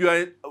now that you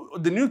are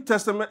the New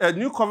Testament,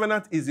 New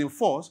Covenant is in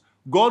force,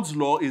 God's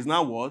law is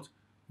now what?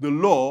 The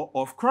law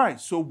of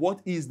Christ. So what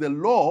is the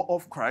law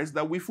of Christ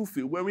that we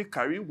fulfill when we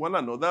carry one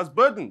another's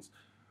burdens?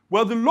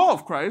 Well, the law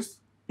of Christ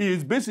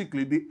is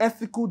basically the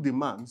ethical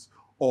demands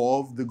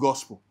of the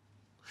gospel.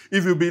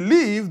 If you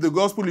believe the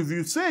gospel, if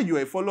you say you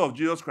are a follower of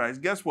Jesus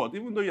Christ, guess what?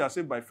 Even though you are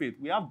saved by faith,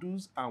 we have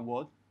do's and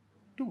what?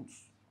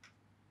 Don'ts.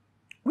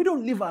 We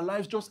don't live our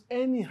lives just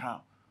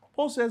anyhow.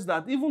 Paul says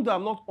that even though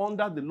I'm not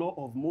under the law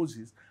of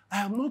Moses, I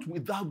am not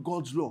without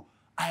God's law.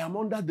 I am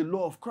under the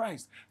law of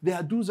Christ. There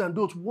are do's and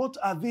don'ts. What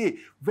are they?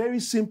 Very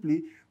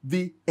simply,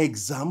 the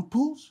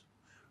examples,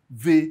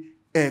 the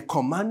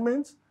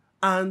commandments,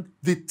 and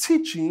the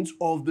teachings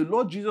of the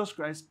Lord Jesus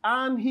Christ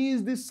and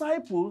his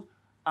disciples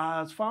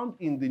as found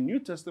in the New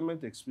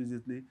Testament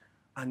explicitly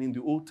and in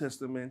the Old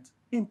Testament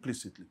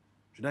implicitly.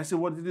 Should I say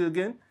what it is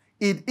again?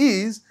 It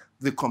is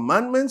the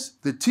commandments,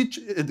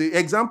 the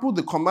example,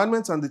 the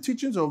commandments, and the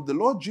teachings of the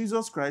Lord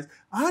Jesus Christ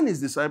and his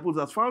disciples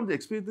as found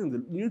explicitly in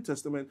the New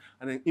Testament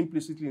and then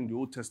implicitly in the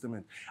Old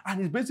Testament. And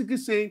he's basically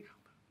saying,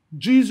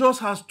 Jesus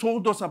has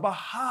told us about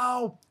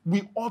how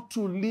we ought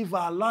to live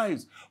our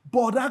lives.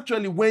 But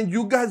actually, when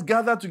you guys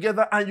gather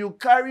together and you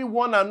carry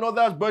one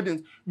another's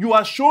burdens, you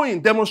are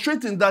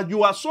demonstrating that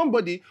you are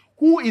somebody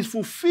who is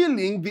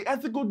fulfilling the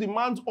ethical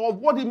demands of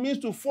what it means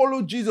to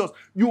follow Jesus.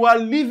 You are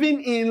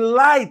living in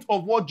light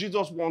of what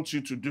Jesus wants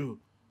you to do.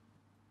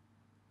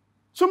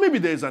 So maybe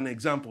there's an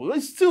example.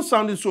 It's still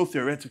sounding so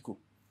theoretical.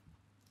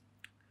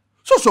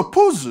 So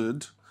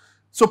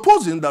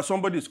supposing that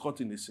somebody is caught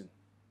in a sin.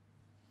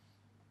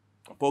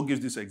 Paul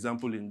gives this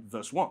example in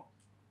verse 1.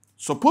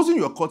 Supposing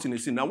you are caught in a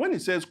sin. Now, when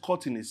it says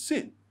caught in a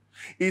sin,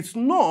 it's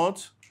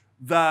not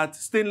that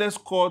Stainless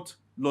caught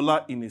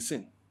Lola in a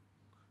sin.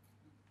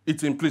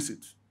 It's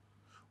implicit.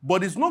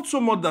 But it's not so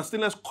much that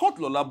Stainless caught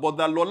Lola, but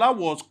that Lola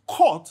was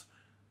caught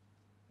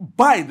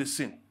by the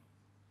sin.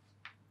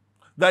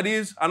 That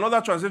is,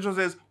 another translation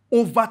says,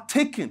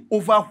 overtaken,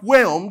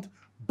 overwhelmed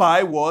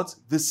by what?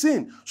 The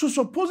sin. So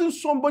supposing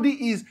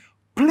somebody is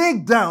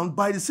plagued down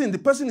by the sin. The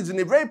person is in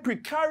a very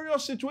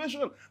precarious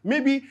situation.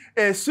 Maybe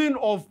a sin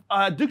of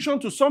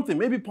addiction to something,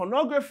 maybe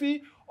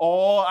pornography,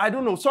 or I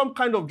don't know, some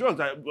kind of drugs.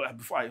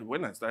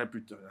 When I started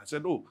preaching, I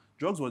said, oh,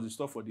 drugs was the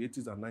stuff for the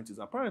 80s and 90s.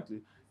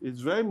 Apparently, it's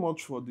very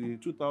much for the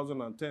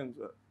 2010s,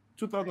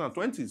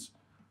 2020s,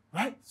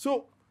 right?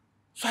 So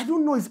I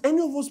don't know if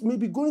any of us may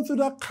be going through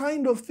that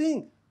kind of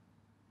thing.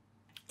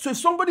 So if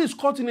somebody is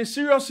caught in a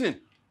serious sin,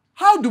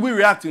 how do we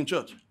react in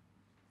church?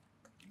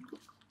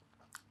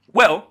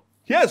 Well,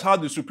 here's how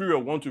the superior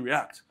want to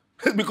react.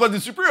 Because the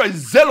superior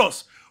is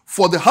zealous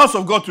for the house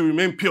of God to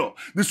remain pure.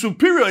 The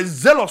superior is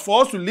zealous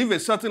for us to live a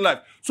certain life.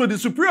 So the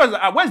superior is,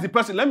 where's the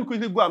person? Let me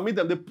quickly go and meet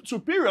them. The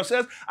superior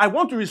says, I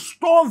want to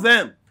restore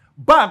them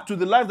back to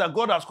the life that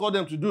God has called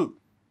them to do.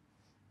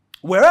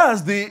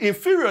 Whereas the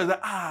inferior is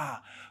like,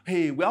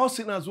 hey, we're all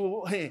sinners.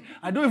 Oh, hey,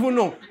 I don't even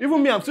know.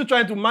 Even me, I'm still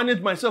trying to manage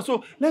myself.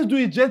 So let's do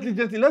it gently,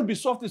 gently. Let's be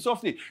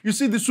softly. You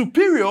see, the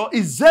superior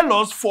is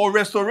zealous for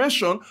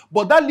restoration,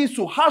 but that leads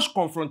to harsh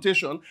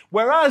confrontation.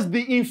 Whereas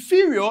the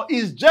inferior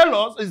is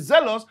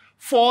zealous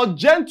for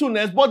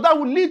gentleness, but that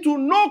will lead to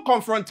no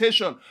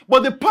confrontation.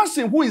 But the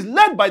person who is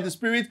led by the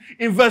Spirit,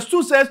 in verse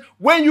 2 says,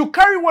 when you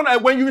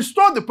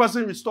restore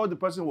the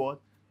person what?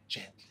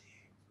 Gently.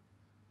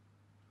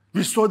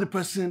 Restore the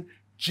person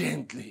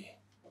gently.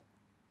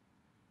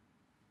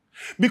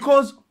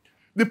 Because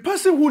the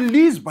person who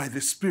lives by the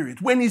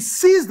Spirit, when he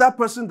sees that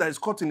person that is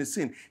caught in a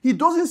sin, he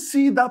doesn't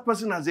see that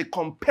person as a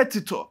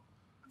competitor,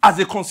 as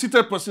a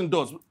conceited person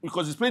does,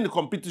 because he's playing the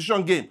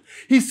competition game.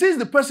 He sees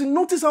the person,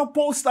 notice how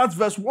Paul starts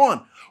verse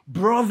 1,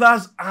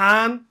 brothers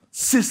and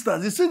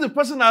sisters. He sees the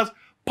person as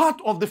part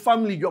of the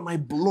family. You're my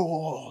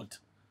blood.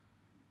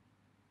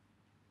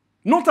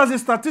 Not as a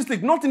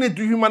statistic, not in a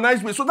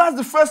dehumanized way. So that's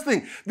the first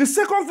thing. The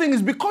second thing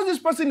is because this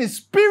person is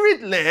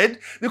Spirit-led,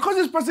 because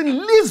this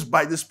person lives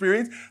by the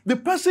Spirit, the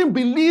person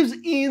believes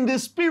in the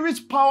Spirit's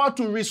power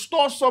to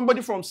restore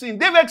somebody from sin.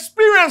 They've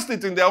experienced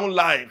it in their own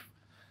life.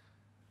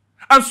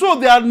 And so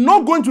they are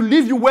not going to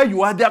leave you where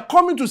you are. They are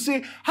coming to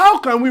say, how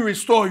can we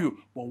restore you?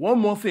 But one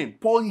more thing,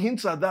 Paul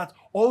hints at that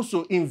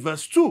also in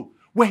verse 2,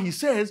 where he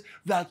says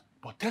that,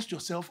 but test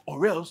yourself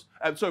or else,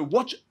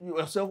 watch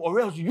yourself or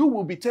else you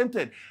will be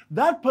tempted.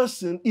 That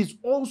person is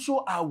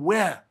also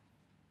aware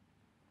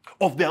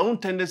of their own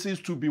tendencies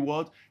to be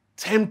what?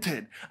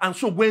 Tempted. And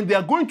so when they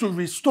are going to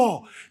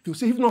restore, they'll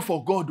say, if not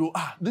for God,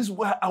 this is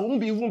where I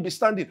won't even be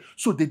standing.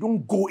 So they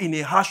don't go in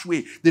a harsh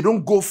way. They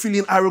don't go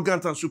feeling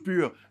arrogant and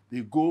superior. They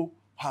go,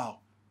 how?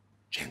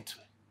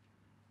 Gently.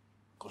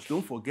 Because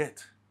don't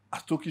forget,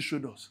 as Toki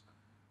showed us,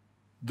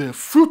 the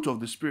fruit of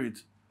the Spirit,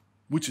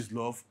 which is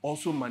love,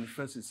 also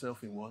manifests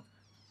itself in what?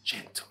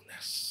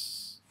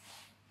 Gentleness.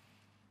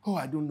 Oh,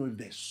 I don't know if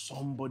there's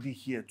somebody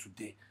here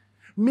today.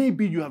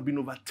 Maybe you have been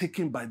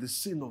overtaken by the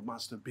sin of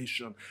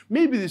masturbation.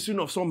 Maybe the sin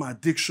of some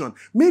addiction.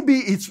 Maybe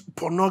it's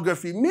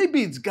pornography.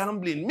 Maybe it's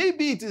gambling.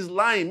 Maybe it is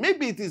lying.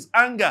 Maybe it is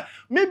anger.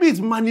 Maybe it's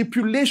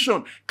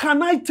manipulation.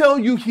 Can I tell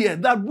you here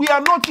that we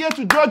are not here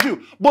to judge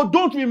you, but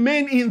don't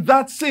remain in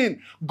that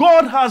sin.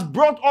 God has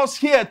brought us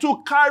here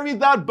to carry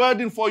that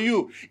burden for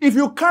you. If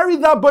you carry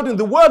that burden,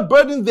 the word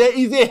burden there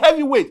is a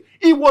heavy weight.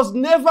 It was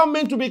never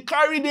meant to be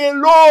carried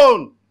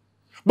alone.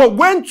 But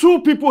when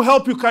 2 people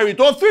help you carry it,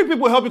 or 3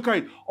 people help you carry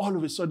it, all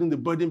of a sudden the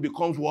burden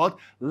becomes what?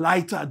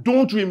 Lighter.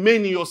 Don't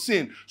remain in your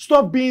sin.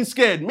 Stop being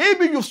scared.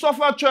 Maybe you've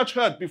suffered church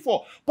hurt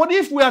before. But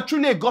if we are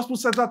truly a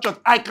gospel-centered church,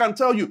 I can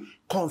tell you,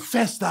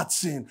 confess that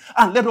sin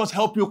and let us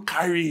help you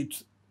carry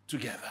it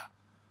together.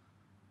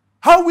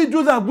 How we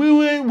do that?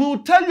 We will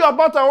tell you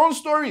about our own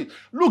story.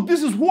 Look,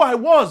 this is who I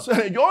was.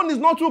 Your own is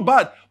not too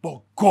bad,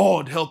 but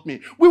God help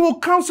me. We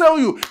will counsel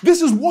you.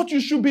 This is what you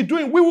should be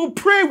doing. We will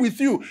pray with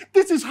you.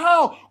 This is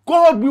how.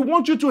 God, we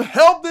want you to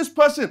help this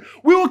person.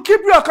 We will keep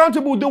you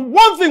accountable. The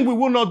one thing we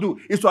will not do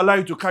is to allow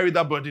you to carry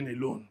that burden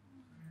alone.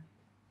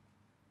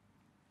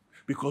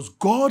 Because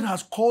God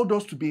has called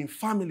us to be in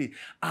family.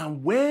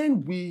 And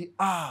when we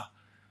are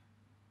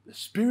the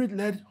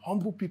Spirit-led,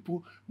 humble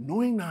people,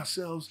 knowing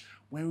ourselves,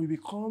 when we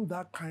become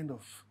that kind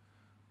of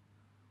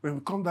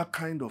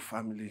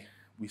family,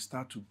 we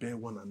start to bear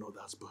one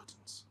another's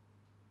burdens.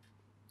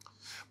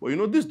 But you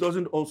know, this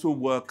doesn't also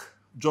work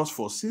just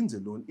for sins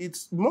alone.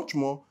 It's much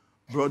more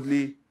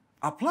broadly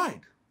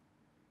applied.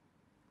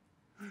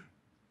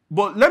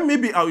 But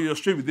I'll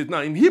illustrate with it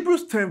now. In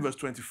Hebrews 10 verse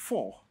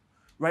 24,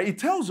 right, it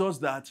tells us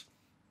that,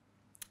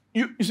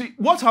 you see,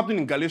 what's happening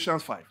in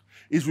Galatians 5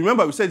 is,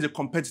 remember, we said it's a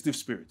competitive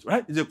spirit,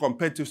 right? It's a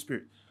competitive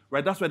spirit,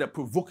 right? That's why they're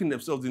provoking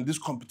themselves in this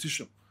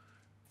competition.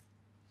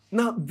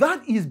 Now,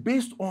 that is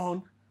based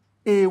on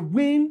a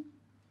win-lose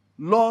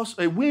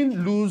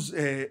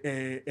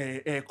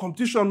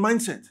competition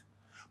mindset.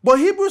 But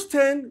Hebrews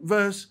 10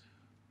 verse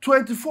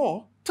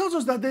 24 tells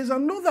us that there's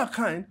another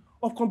kind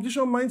of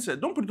competition mindset.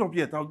 Don't put it up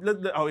yet.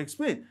 I'll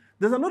explain.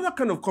 There's another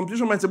kind of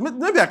competition mindset.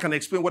 Maybe I can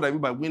explain what I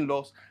mean by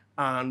win-loss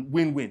and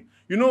win-win.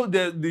 You know,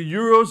 the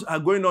Euros are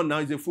going on now.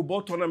 It's a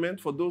football tournament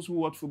for those who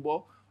watch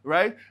football,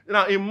 right?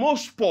 Now, in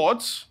most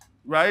sports,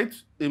 right,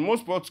 in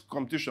most sports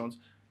competitions,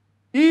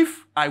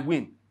 if I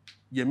win,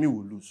 Yemi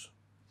will lose.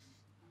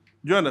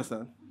 Do you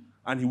understand?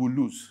 And he will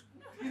lose.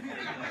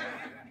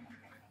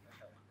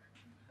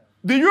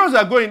 The Euros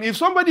are going, if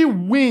somebody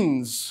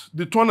wins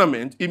the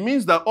tournament, it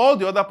means that all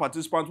the other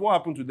participants, what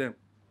happened to them?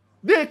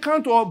 They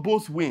can't all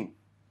both win.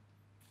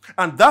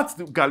 And that's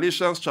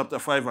Galatians chapter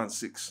 5 and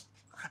 6.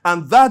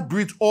 And that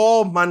breeds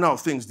all manner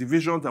of things,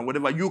 divisions and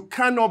whatever. You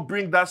cannot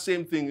bring that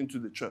same thing into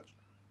the church.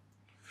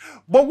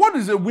 But what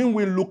does a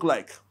win-win look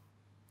like?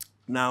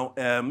 Now,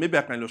 maybe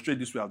I can illustrate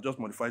this way. I'll just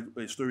modify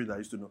a story that I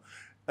used to know.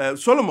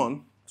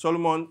 Solomon,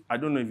 I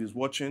don't know if he's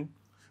watching,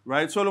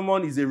 right?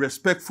 Solomon is a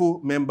respectful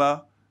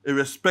member, a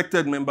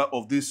respected member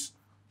of this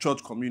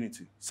church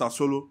community,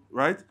 Sasolo,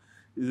 right?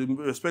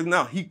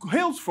 Now, he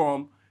hails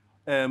from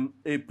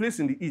a place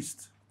in the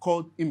east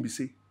called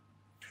Imbise.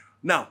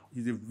 Now,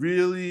 he's a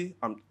really,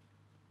 I'm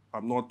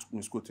not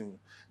misquoting him.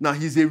 Now,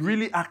 he's a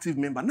really active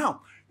member.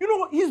 Now, you know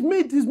what? He's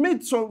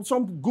made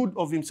some good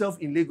of himself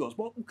in Lagos,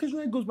 but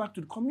occasionally he goes back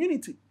to the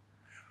community.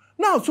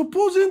 Now,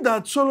 supposing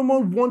that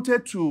Solomon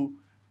wanted to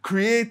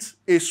create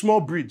a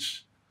small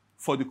bridge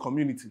for the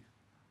community,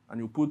 and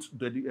you put,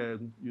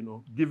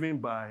 giving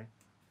by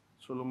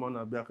Solomon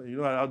Abiaka, you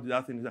know how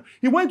that thing is.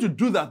 He went to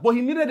do that, but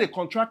he needed a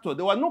contractor.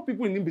 There were no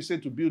people in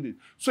Imbise to build it.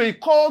 So he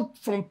called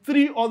from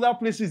 3 other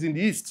places in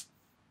the east.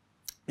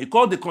 He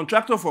called the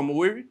contractor from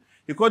Owerri,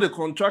 he called the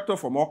contractor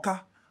from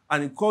Oka,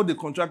 and he called the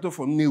contractor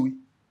from Newi.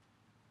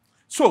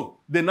 So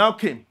they now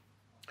came,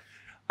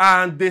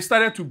 and they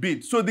started to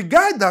bid. So the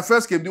guy that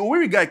first came, the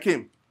Owerri guy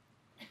came,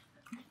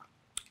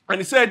 and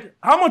he said,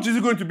 how much is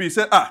it going to be? He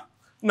said,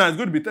 no, it's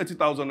going to be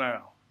 30,000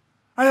 naira.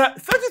 I said,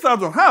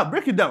 30,000, how?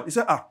 Break it down. He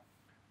said,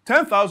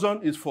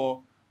 10,000 is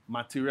for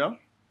material,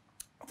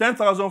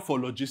 10,000 for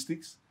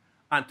logistics,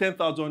 and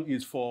 10,000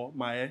 is for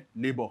my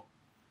labor.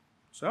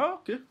 So,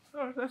 okay,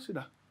 all right, let's see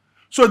that.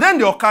 So then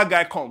the Oka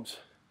guy comes.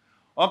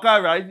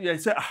 Oka, right? Yeah, he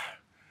said,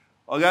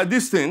 okay,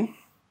 this thing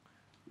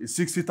is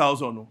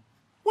 60,000. No?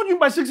 What do you mean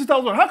by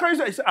 60,000? How can you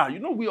say? He said, you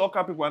know, we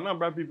Oka people are not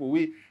bad people.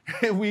 We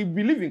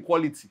believe in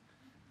quality.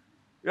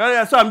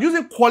 Yeah, so I'm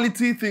using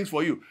quality things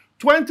for you.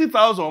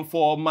 20,000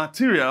 for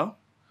material,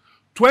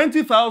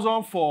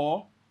 20,000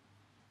 for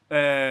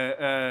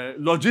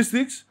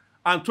logistics,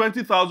 and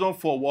 20,000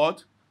 for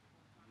what?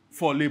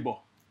 For labor.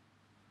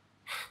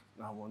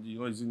 Now, you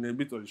know, it's in a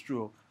bit of it's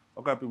true.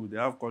 Okay, people, they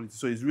have quality,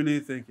 so he's really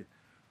thinking.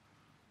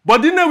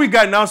 But the Newi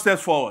guy now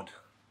steps forward.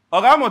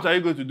 Okay, how much are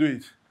you going to do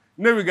it?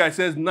 Newi guy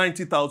says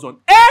 90,000.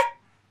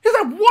 He's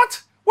like,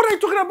 what? What are you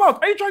talking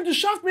about? Are you trying to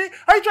shaft me?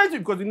 Are you trying to?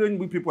 Because you know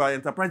when people are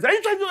enterprising. Are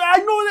you trying to? I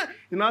know that.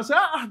 You know, I said,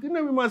 the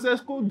Newi man says,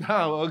 cool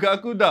down, okay,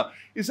 cool down.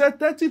 He said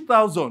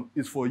 30,000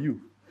 is for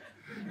you.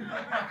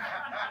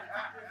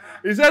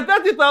 He said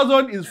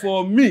 30,000 is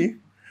for me.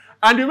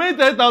 And the remaining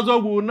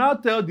 10,000 will now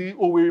tell the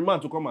Owerri man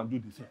to come and do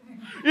this.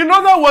 In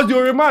other words, the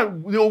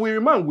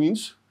Owerri man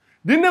wins,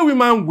 the Newi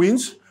man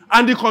wins,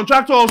 and the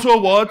contractor also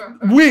what?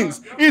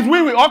 Wins. It's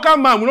win-win. Oka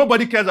man,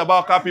 nobody cares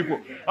about Oka people.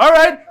 All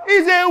right?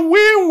 It's a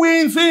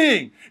win-win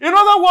thing. In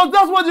other words,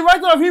 that's what the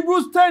writer of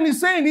Hebrews 10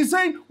 is saying. He's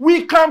saying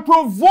we can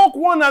provoke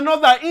one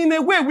another in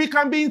a way. We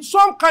can be in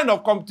some kind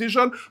of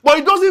competition, but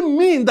it doesn't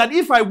mean that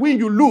if I win,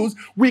 you lose.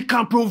 We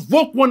can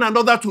provoke one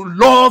another to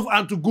love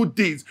and to good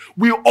deeds.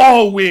 We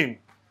all win.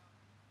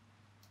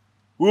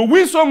 We'll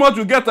win so much,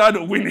 we'll get tired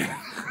of winning.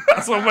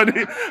 As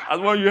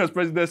one US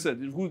president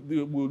said,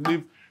 we'll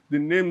leave the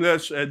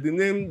nameless, the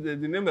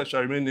nameless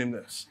shall remain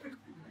nameless.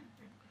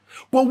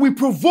 But we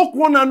provoke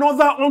one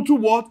another onto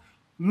what?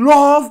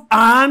 Love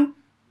and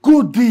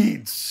good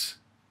deeds.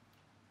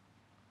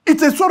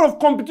 It's a sort of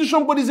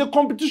competition, but it's a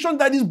competition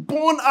that is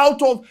born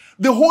out of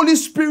the Holy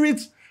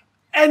Spirit's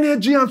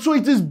energy. And so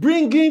it is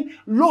bringing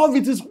love.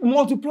 It is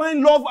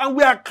multiplying love. And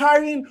we are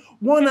carrying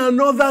one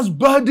another's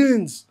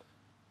burdens.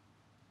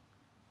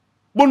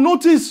 But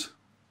notice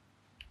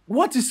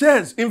what he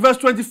says in verse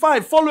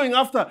 25, following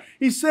after.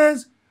 He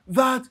says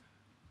that,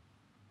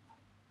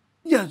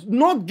 yes,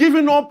 not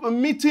giving up a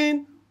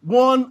meeting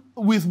one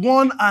with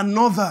one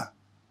another.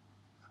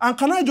 And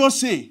can I just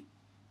say,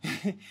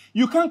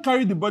 you can't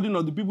carry the burden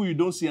of the people you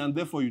don't see and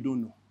therefore you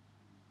don't know.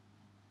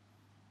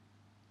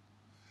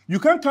 You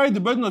can't carry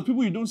the burden of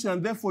people you don't see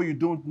and therefore you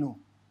don't know.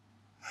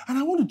 And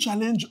I want to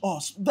challenge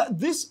us that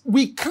this,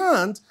 we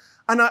can't,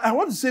 and I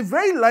want to say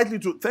very lightly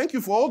to thank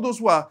you for all those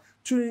who are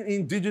tuning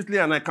in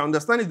digitally, and I can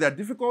understand if there are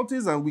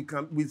difficulties and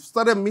we've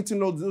started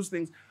meeting all those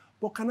things.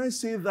 But can I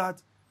say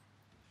that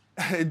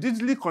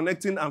digitally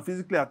connecting and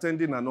physically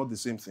attending are not the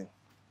same thing?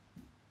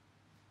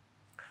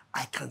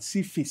 I can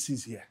see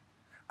faces here.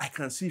 I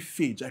can see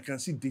Phage, I can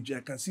see DJ, I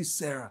can see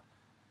Sarah.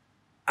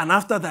 And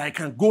after that, I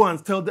can go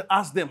and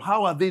ask them,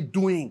 how are they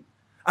doing?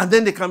 And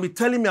then they can be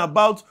telling me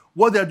about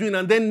what they're doing.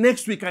 And then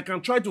next week, I can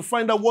try to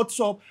find out what's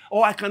up.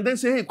 Or I can then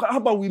say, hey, how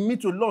about we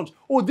meet to lunch?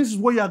 Oh, this is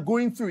what you are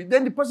going through.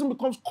 Then the person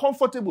becomes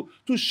comfortable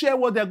to share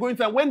what they're going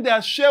through. And when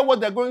they share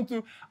what they're going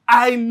through,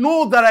 I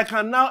know that I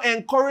can now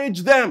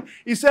encourage them.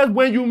 He said,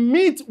 when you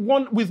meet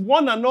with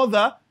one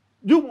another,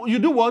 you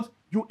do what?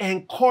 You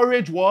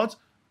encourage what?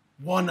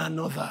 One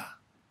another.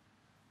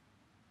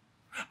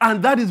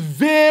 And that is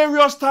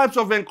various types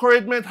of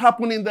encouragement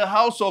happen in the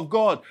house of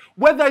God.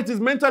 Whether it is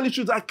mental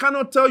issues, I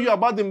cannot tell you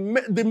about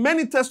the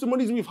many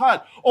testimonies we've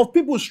had of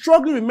people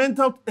struggling with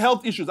mental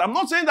health issues. I'm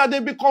not saying that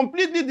they'll be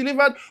completely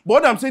delivered, but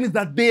what I'm saying is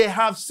that they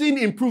have seen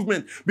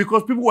improvement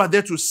because people were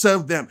there to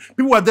serve them.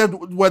 People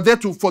were there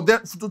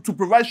to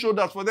provide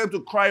shoulders for them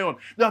to cry on.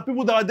 There are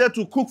people that are there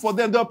to cook for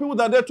them. There are people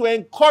that are there to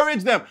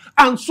encourage them.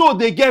 And so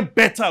they get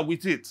better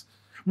with it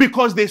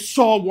because they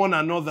saw one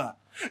another.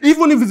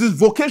 Even if it is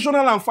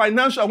vocational and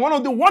financial, one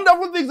of the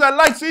wonderful things I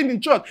like seeing in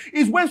church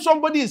is when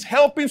somebody is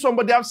helping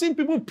somebody. I've seen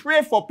people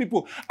pray for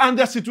people and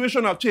their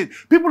situation have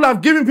changed. People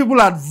have given people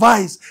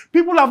advice.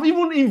 People have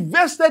even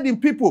invested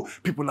in people.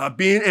 People are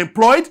being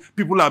employed.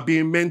 People are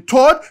being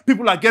mentored.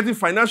 People are getting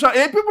financial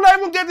aid. People are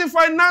even getting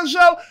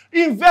financial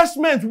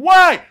investment.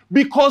 Why?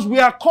 Because we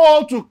are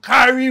called to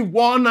carry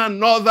one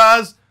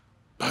another's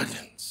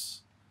burdens.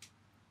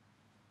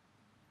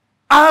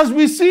 As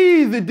we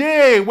see the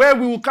day where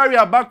we will carry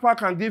our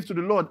backpack and give to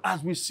the Lord,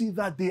 as we see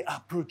that day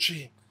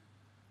approaching,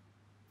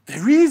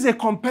 there is a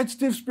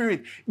competitive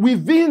spirit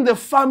within the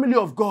family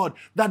of God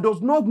that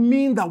does not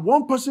mean that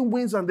one person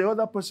wins and the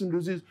other person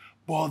loses,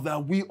 but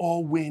that we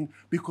all win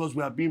because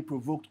we are being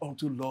provoked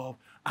unto love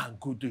and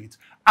good deeds.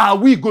 Are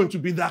we going to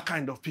be that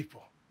kind of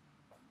people?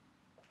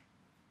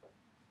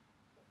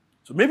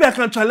 So maybe I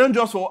can challenge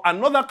us for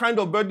another kind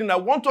of burden I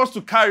want us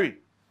to carry.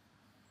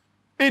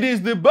 It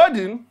is the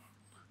burden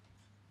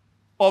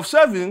of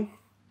serving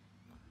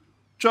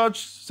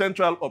church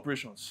central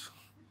operations.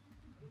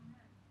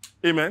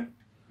 Amen?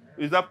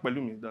 Is that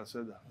Pelumi that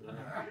said that?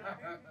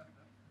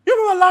 You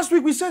remember last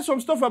week we said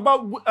some stuff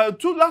about,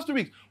 last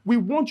week, we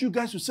want you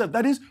guys to serve.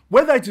 That is,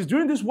 whether it is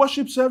during this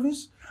worship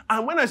service,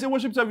 and when I say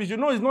worship service, you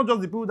know it's not just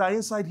the people that are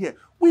inside here.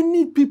 We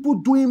need people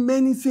doing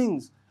many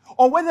things.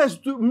 Or whether it's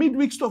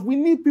midweek stuff, we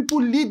need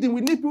people leading.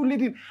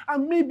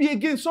 And maybe,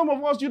 again, some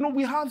of us,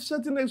 we have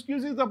certain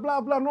excuses, blah,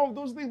 blah, and all of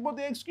those things. But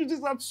the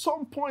excuses at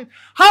some point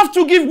have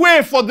to give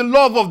way for the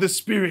love of the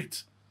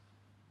Spirit.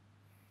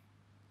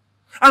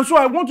 And so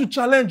I want to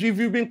challenge you, if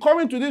you've been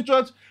coming to this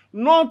church,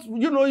 not,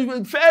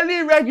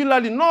 fairly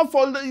regularly, not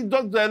for,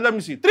 let me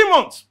see, 3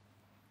 months.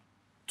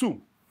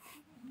 2.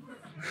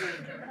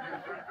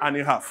 and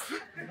a half.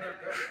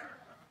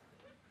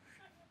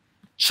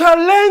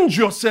 Challenge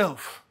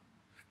yourself.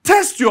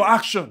 Test your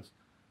actions.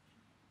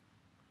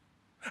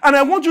 And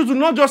I want you to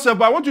not just serve,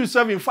 but I want you to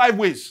serve in 5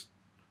 ways.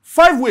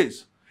 5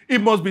 ways.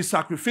 It must be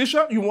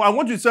sacrificial. I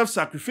want you to serve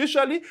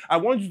sacrificially. I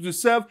want you to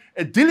serve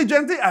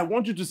diligently. I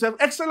want you to serve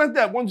excellently.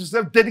 I want you to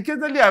serve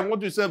dedicatedly. I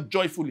want you to serve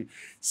joyfully.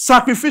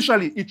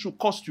 Sacrificially, it should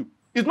cost you.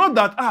 It's not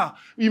that,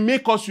 it may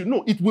cost you.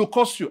 No, it will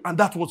cost you. And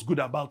that's what's good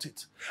about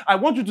it. I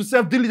want you to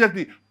serve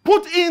diligently.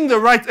 Put in the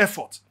right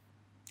effort.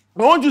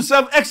 I want you to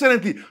serve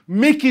excellently.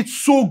 Make it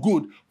so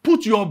good.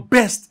 Put your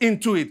best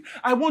into it.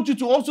 I want you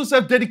to also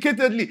serve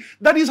dedicatedly.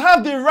 That is,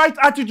 have the right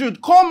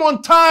attitude. Come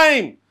on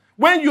time.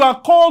 When you are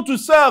called to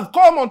serve,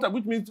 come on time.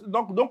 Which means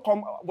don't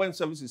come when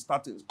service is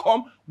starting.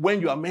 Come when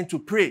you are meant to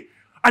pray.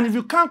 And if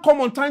you can't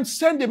come on time,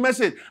 send a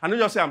message. And don't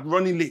just say, I'm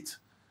running late.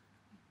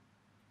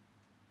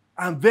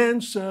 And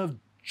then serve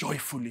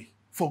joyfully.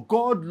 For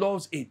God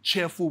loves a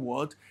cheerful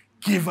word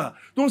giver.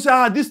 Don't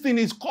say, this thing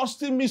is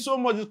costing me so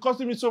much. It's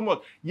costing me so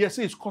much. Yes,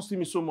 it's costing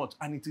me so much.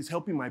 And it is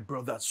helping my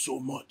brother so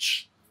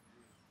much.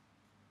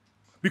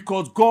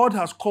 Because God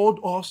has called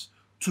us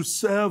to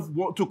serve,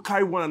 to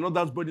carry one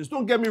another's burdens.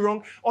 Don't get me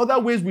wrong. Other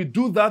ways we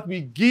do that,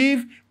 we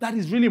give. That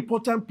is really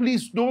important.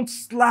 Please don't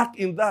slack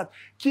in that.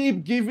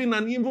 Keep giving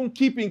and even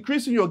keep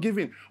increasing your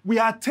giving. We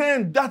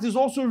attend. That is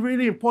also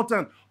really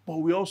important. but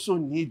we also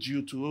need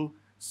you to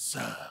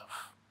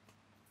serve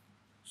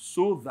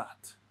so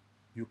that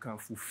you can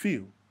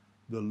fulfill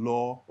the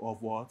law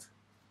of what?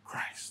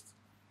 Christ.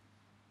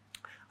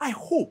 I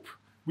hope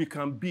we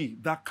can be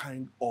that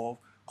kind of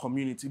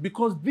community,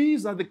 because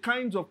these are the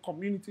kinds of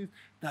communities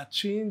that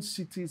change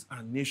cities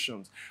and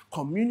nations.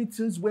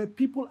 Communities where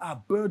people are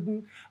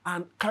burdened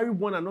and carry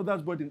one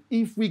another's burden.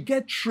 If we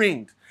get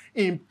trained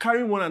in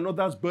carrying one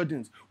another's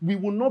burdens, we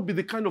will not be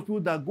the kind of people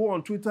that go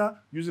on Twitter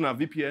using a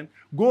VPN,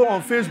 go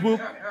on Facebook,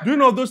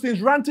 doing all those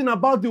things, ranting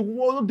about the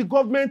world, the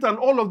government, and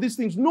all of these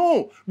things.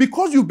 No,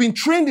 because you've been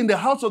trained in the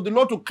house of the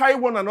Lord to carry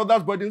one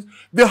another's burdens,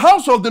 the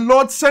house of the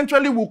Lord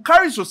centrally will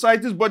carry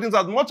society's burdens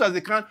as much as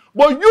they can,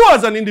 but you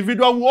as an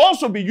individual will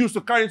also be used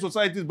to carrying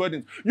society's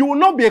burdens. You will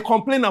not be a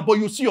complainer, but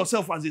you see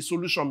yourself as a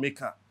solution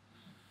maker.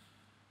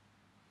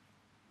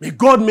 May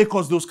God make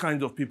us those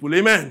kinds of people.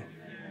 Amen.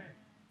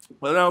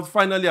 But now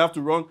finally I have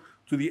to run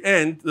to the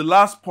end. The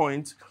last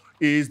point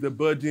is the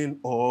burden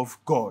of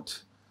God.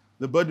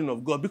 The burden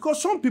of God.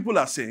 Because some people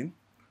are saying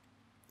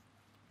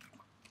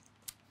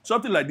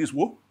something like this: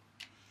 whoa,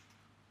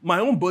 my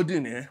own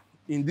burden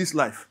in this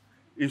life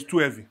is too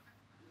heavy.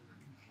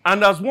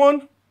 And as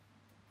one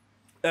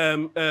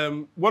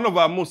of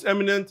our most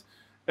eminent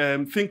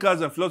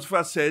thinkers and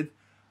philosophers said,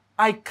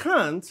 I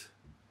can't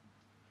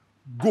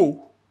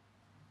go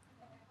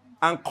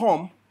and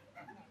come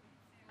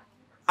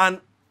and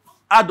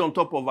add on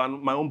top of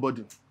my own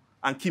burden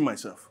and kill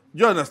myself.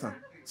 Do you understand?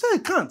 So I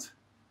can't.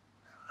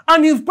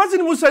 And if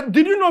person even said,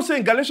 did you not say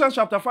in Galatians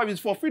chapter 5, it's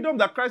for freedom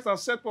that Christ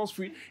has set us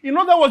free? In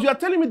other words, you are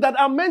telling me that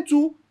I'm meant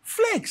to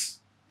flex.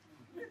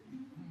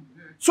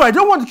 So I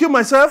don't want to kill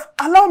myself.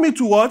 Allow me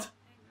to what?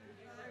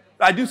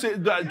 I didn't say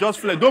just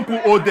flex. Don't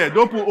put O there.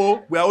 Don't put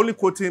O. We are only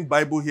quoting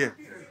Bible here.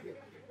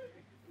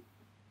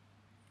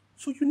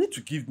 So you need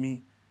to give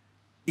me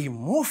a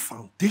more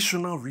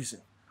foundational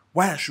reason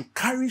why I should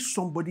carry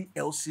somebody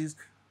else's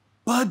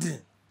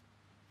burden.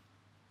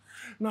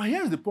 Now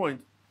here's the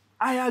point.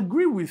 I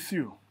agree with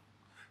you.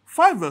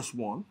 5 verse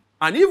 1,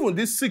 and even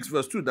this 6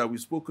 verse 2 that we've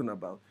spoken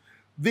about,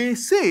 they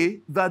say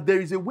that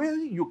there is a way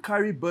you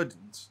carry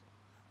burdens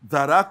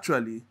that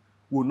actually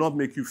will not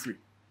make you free.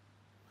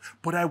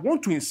 But I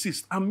want to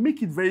insist and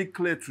make it very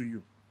clear to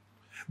you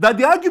that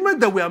the argument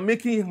that we are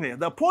making here,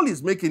 that Paul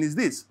is making, is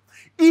this.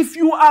 If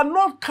you are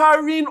not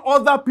carrying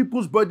other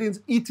people's burdens,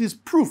 it is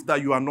proof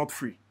that you are not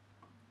free.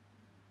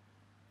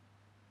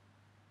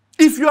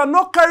 If you are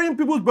not carrying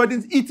people's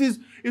burdens, it's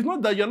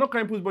not that you're not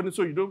carrying people's burdens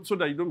so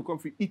that you don't become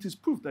free. It is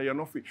proof that you're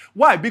not free.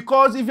 Why?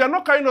 Because if you're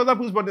not carrying other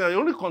people's burdens, you're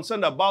only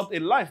concerned about a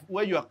life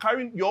where you are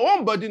carrying your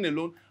own burden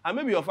alone and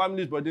maybe your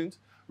family's burdens,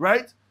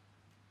 right?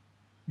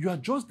 You are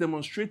just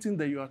demonstrating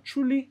that you are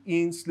truly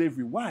in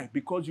slavery. Why?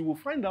 Because you will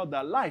find out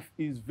that life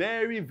is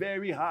very,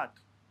 very hard.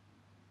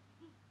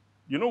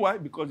 You know why?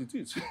 Because it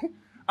is.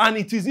 And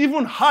it is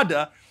even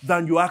harder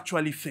than you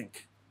actually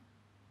think.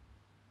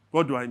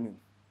 What do I mean?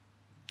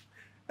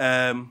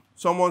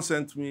 Someone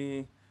sent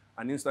me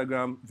an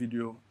Instagram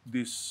video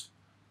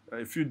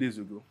a few days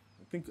ago.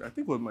 I think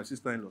it was my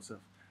sister-in-law herself.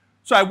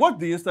 So I watched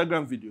the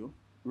Instagram video,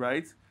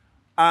 right?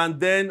 And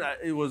then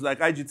it was like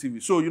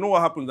IGTV. So you know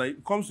what happens? Like,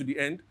 it comes to the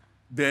end,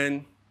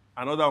 then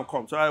another one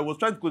comes. So I was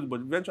trying to close it,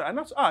 but eventually,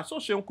 I saw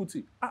Sheon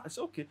Kuti. I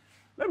said, okay,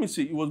 let me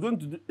see.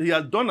 He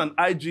had done an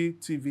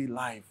IGTV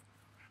live.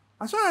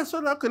 I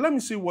said, okay, let me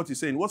see what he's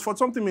saying. It was for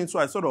something minutes, so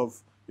I sort of,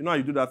 you know how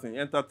you do that thing,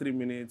 enter 3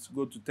 minutes,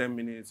 go to 10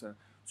 minutes.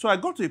 So I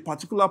got to a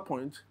particular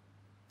point,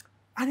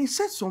 and he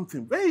said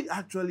something very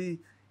actually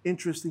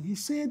interesting. He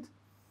said,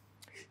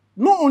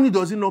 not only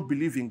does he not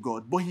believe in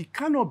God, but he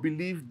cannot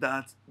believe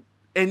that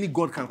any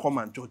God can come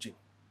and judge him.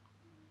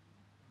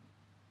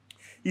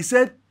 He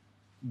said,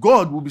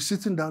 God will be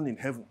sitting down in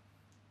heaven.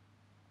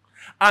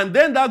 And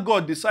then that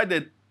God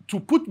decided to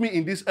put me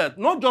in this earth.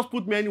 Not just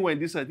put me anywhere in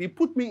this earth. He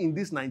put me in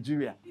this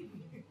Nigeria.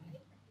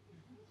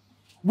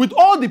 With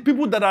all the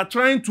people that are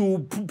trying to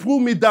pull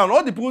me down,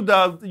 all the people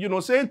that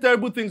are, saying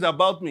terrible things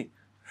about me.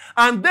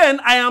 And then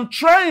I am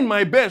trying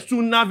my best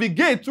to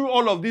navigate through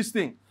all of these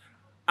things.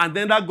 And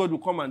then that God will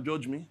come and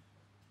judge me.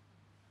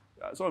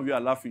 Some of you are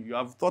laughing. You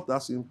have thought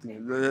that same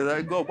thing.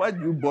 Like, God, why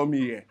did you bomb me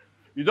here?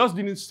 You just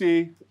didn't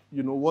say,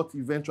 what he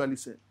eventually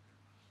said.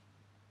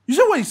 You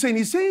see what he's saying?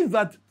 He's saying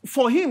that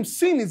for him,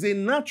 sin is a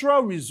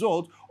natural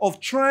result of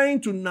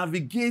trying to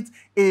navigate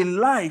a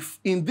life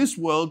in this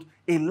world,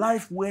 a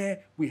life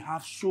where we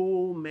have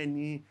so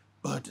many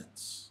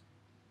burdens.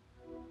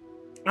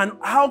 And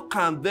how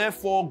can,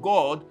 therefore,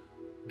 God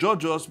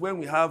judge us when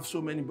we have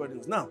so many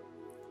burdens? Now,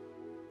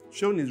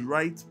 Sean is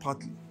right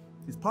partly.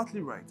 He's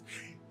partly right.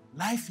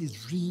 Life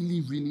is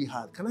really, really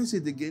hard. Can I say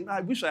it again?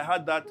 I wish I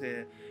had that,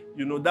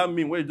 that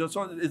meme where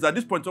it's at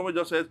this point someone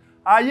just says,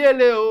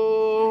 Ayele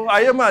o,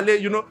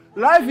 ayemale,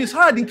 life is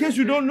hard in case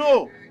you don't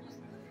know.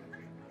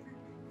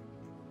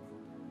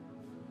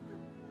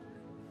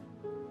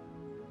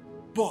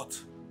 But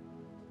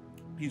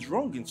he's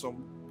wrong in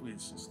some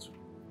places too.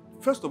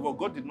 First of all,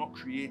 God did not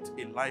create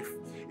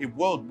a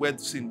world where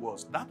sin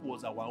was. That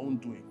was our own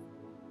doing.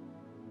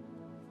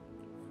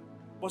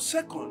 But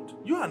second,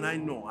 you and I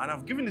know, and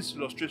I've given this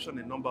illustration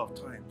a number of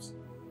times,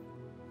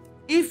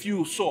 if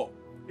you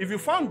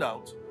found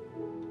out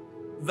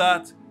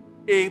that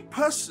a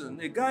person,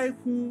 a guy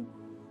who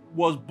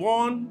was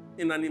born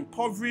in an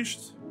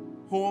impoverished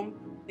home,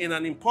 in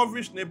an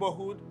impoverished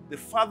neighborhood, the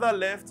father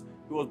left,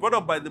 he was brought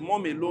up by the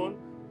mom alone,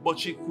 but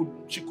she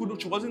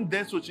wasn't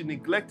there, so she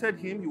neglected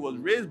him. He was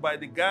raised by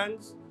the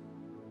gangs,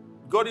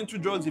 got into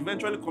drugs,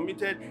 eventually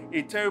committed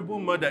a terrible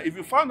murder. If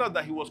you found out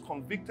that he was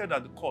convicted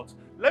at the court,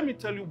 let me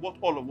tell you what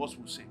all of us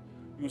will say.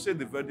 You will say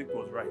the verdict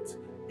was right,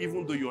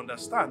 even though you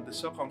understand the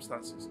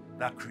circumstances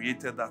that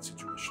created that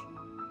situation.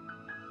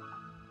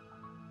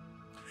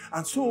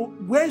 And so,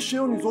 where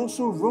Sheol is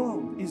also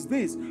wrong is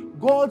this: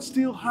 God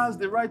still has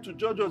the right to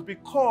judge us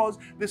because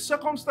the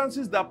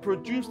circumstances that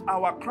produced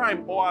our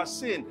crime or our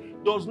sin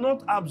does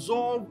not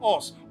absolve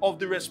us of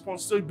the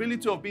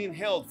responsibility of being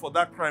held for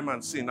that crime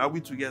and sin. Are we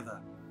together?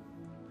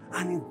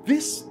 And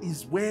this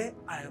is where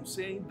I am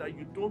saying that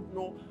you don't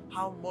know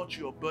how much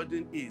your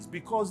burden is.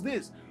 Because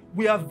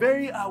we are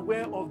very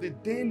aware of the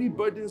daily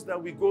burdens that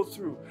we go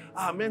through.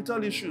 Our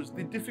mental issues,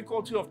 the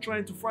difficulty of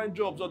trying to find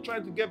jobs or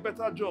trying to get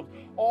better jobs,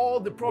 all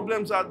the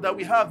problems that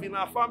we have in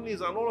our families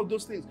and all of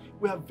those things.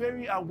 We are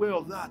very aware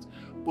of that.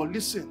 But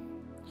listen,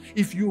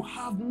 if you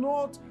have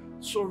not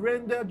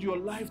surrendered your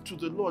life to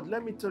the Lord,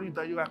 let me tell you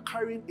that you are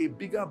carrying a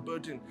bigger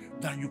burden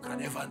than you can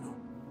ever know.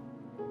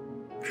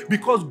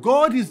 Because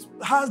God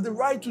has the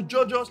right to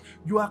judge us,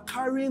 you are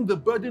carrying the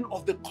burden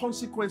of the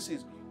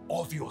consequences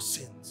of your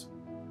sins.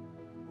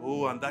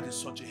 Oh, and that is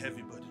such a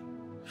heavy burden.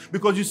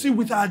 Because you see,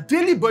 with our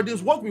daily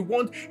burdens, what we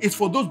want is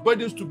for those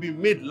burdens to be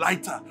made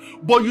lighter.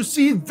 But you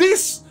see,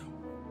 this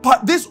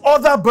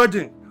other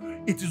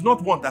burden, it is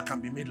not one that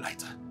can be made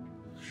lighter.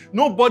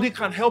 Nobody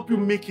can help you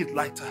make it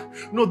lighter.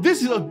 No,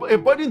 this is a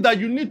burden that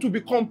you need to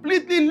be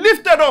completely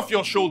lifted off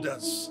your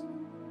shoulders.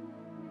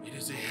 It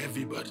is a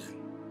heavy burden.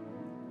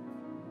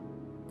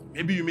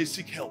 Maybe you may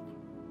seek help.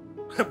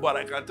 But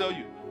I can tell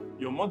you,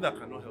 your mother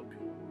cannot help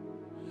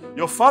you.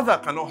 Your father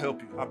cannot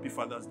help you. Happy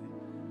Father's Day.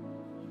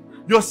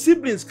 Your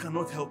siblings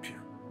cannot help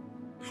you.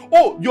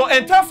 Oh, your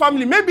entire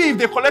family, maybe if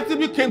they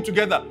collectively came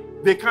together,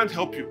 they can't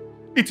help you.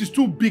 It is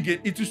too big.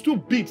 It is too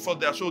big for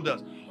their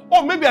shoulders.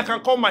 Oh, maybe I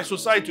can call my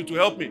society to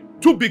help me.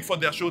 Too big for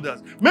their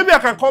shoulders. Maybe I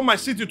can call my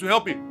city to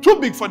help me. Too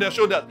big for their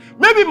shoulders.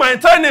 Maybe my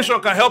entire nation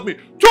can help me.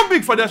 Too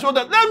big for their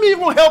shoulders. Let me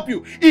even help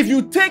you. If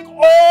you take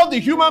all the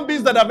human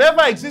beings that have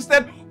ever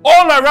existed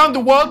all around the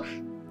world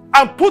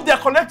and put their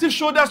collective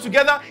shoulders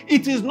together,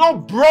 it is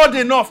not broad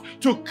enough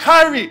to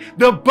carry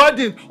the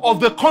burden of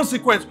the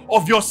consequence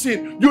of your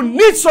sin. You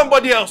need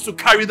somebody else to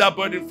carry that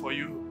burden for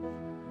you.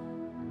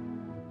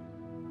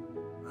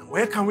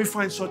 Where can we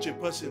find such a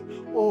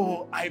person?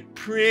 Oh, I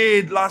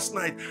prayed last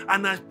night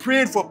and I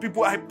prayed for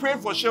people. I prayed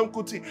for Shem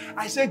Kuti.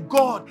 I said,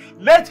 God,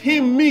 let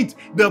him meet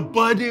the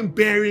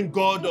burden-bearing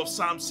God of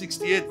Psalm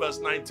 68 verse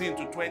 19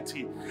 to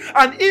 20.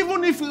 And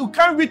even if you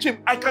can't reach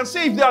him, I can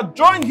say if they are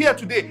joined here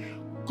today,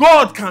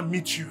 God can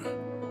meet you.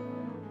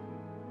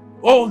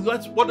 Oh,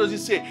 what does he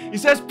say? He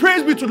says,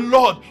 praise be to the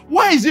Lord.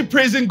 Why is he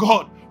praising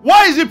God?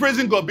 Why is he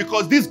praising God?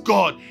 Because this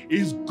God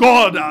is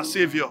God, our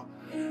Savior.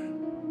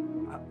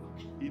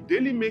 He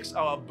daily makes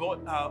our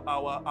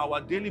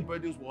daily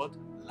burdens what?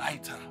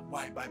 Lighter.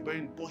 Why? By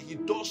burden. But he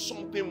does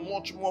something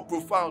much more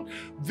profound.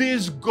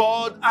 This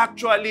God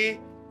actually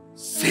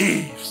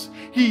saves.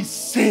 He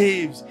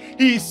saves.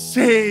 He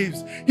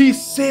saves. He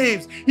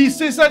saves. He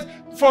says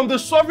that from the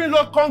sovereign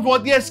Lord comes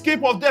what? The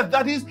escape of death.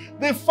 That is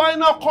the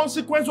final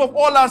consequence of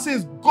all our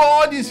sins.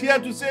 God is here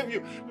to save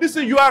you.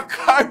 Listen, you are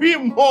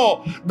carrying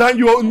more than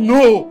you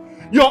know.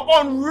 Your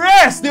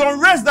unrest, the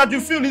unrest that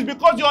you feel is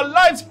because your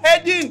life's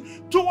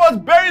heading towards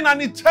bearing an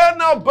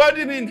eternal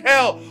burden in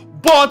hell.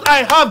 But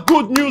I have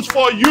good news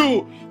for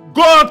you.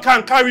 God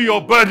can carry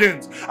your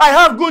burdens. I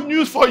have good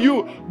news for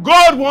you.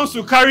 God wants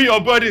to carry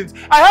your burdens.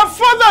 I have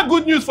further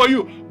good news for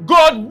you.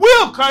 God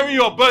will carry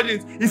your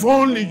burdens if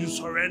only you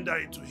surrender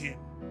it to him.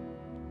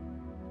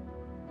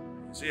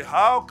 You say,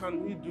 how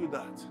can we do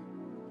that?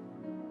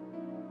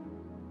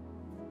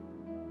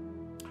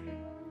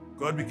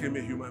 God became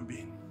a human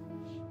being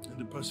in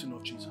the person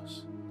of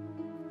Jesus.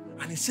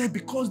 And he said,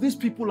 because these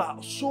people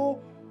are so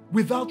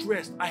without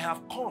rest, I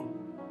have come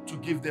to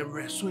give them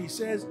rest. So he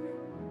says,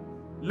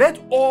 let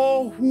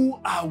all who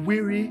are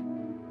weary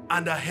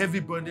and are heavy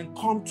burdened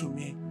come to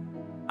me,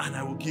 and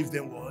I will give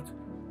them what?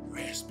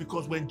 Rest.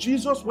 Because when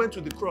Jesus went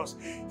to the cross,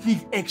 he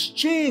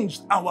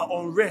exchanged our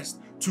unrest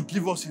to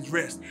give us his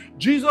rest.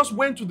 Jesus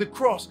went to the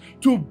cross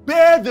to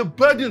bear the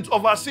burdens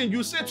of our sin.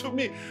 You say to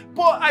me,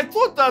 but I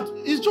thought that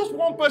it's just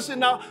one person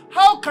now.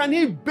 How can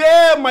he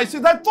bear my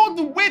sins? I thought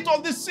the weight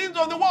of the sins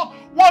of the world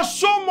was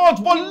so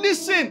much. But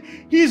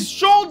listen, his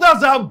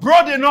shoulders are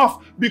broad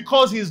enough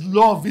because his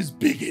love is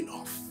big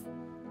enough.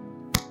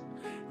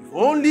 If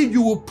only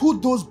you will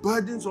put those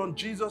burdens on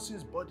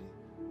Jesus' body,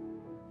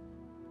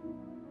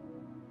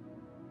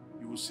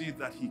 you will see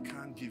that he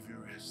can give you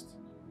rest.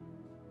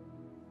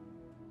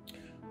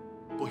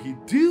 But he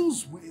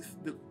deals with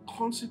the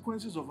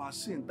consequences of our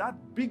sin, that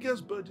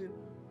biggest burden,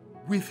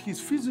 with his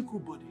physical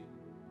body.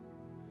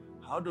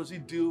 How does he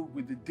deal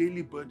with the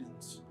daily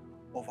burdens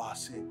of our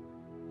sin?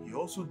 He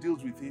also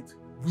deals with it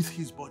with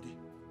his body.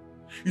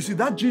 You see,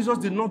 that Jesus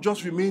did not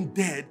just remain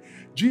dead.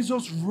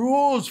 Jesus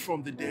rose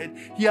from the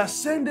dead. He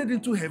ascended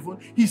into heaven.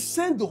 He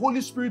sent the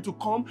Holy Spirit to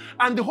come,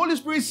 and the Holy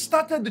Spirit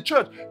started the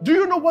church. Do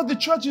you know what the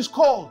church is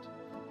called?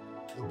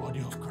 The body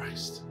of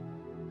Christ.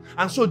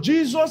 And so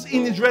Jesus,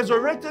 in his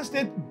resurrected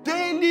state,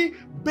 daily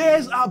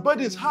bears our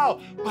burdens. How?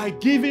 By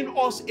giving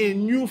us a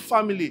new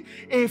family.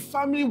 A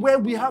family where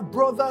we have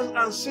brothers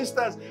and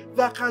sisters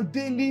that can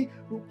daily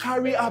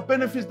carry our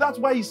benefits. That's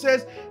why he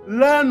says,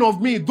 learn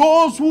of me.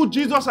 Those who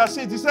Jesus has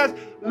said, he says,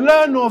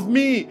 learn of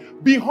me.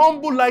 Be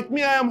humble like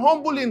me. I am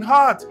humble in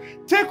heart.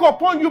 Take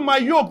upon you my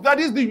yoke. That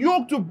is the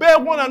yoke to bear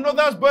one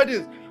another's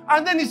burdens.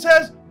 And then he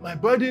says, my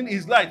burden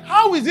is light.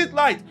 How is it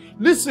light?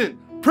 Listen.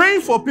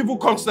 Praying for people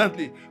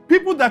constantly.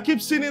 People that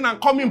keep sinning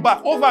and coming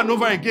back over and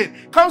over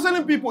again.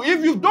 Counseling people.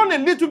 If you've done a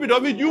little bit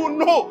of it, you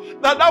know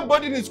that that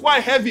burden is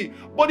quite heavy.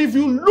 But if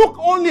you look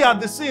only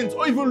at the sins,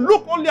 or if you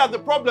look only at the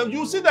problems, you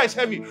will see that it's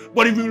heavy.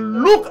 But if you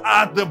look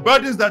at the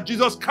burdens that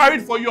Jesus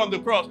carried for you on the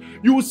cross,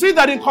 you will see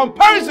that in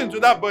comparison to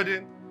that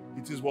burden,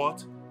 it is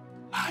what?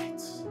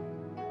 Light.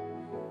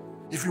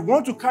 If you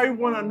want to carry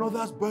one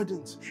another's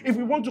burdens, if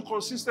you want to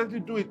consistently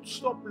do it,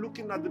 stop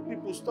looking at the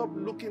people, stop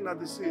looking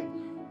at the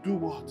sin. Do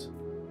what?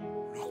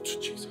 Look to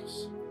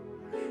Jesus.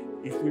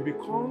 If we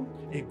become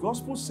a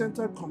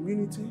gospel-centered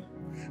community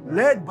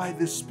led by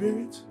the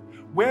Spirit,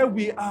 where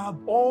we are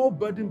all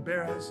burden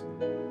bearers,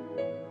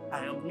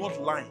 I am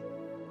not lying.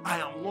 I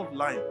am not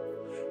lying.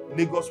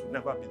 Lagos will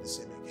never be the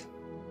same again.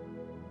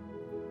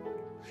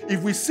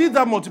 If we see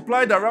that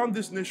multiplied around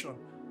this nation,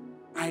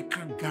 I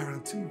can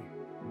guarantee you,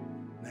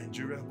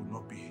 Nigeria will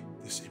not be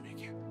the same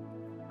again.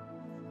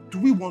 Do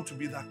we want to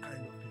be that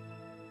kind of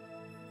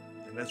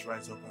people? Then let's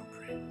rise up and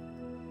pray.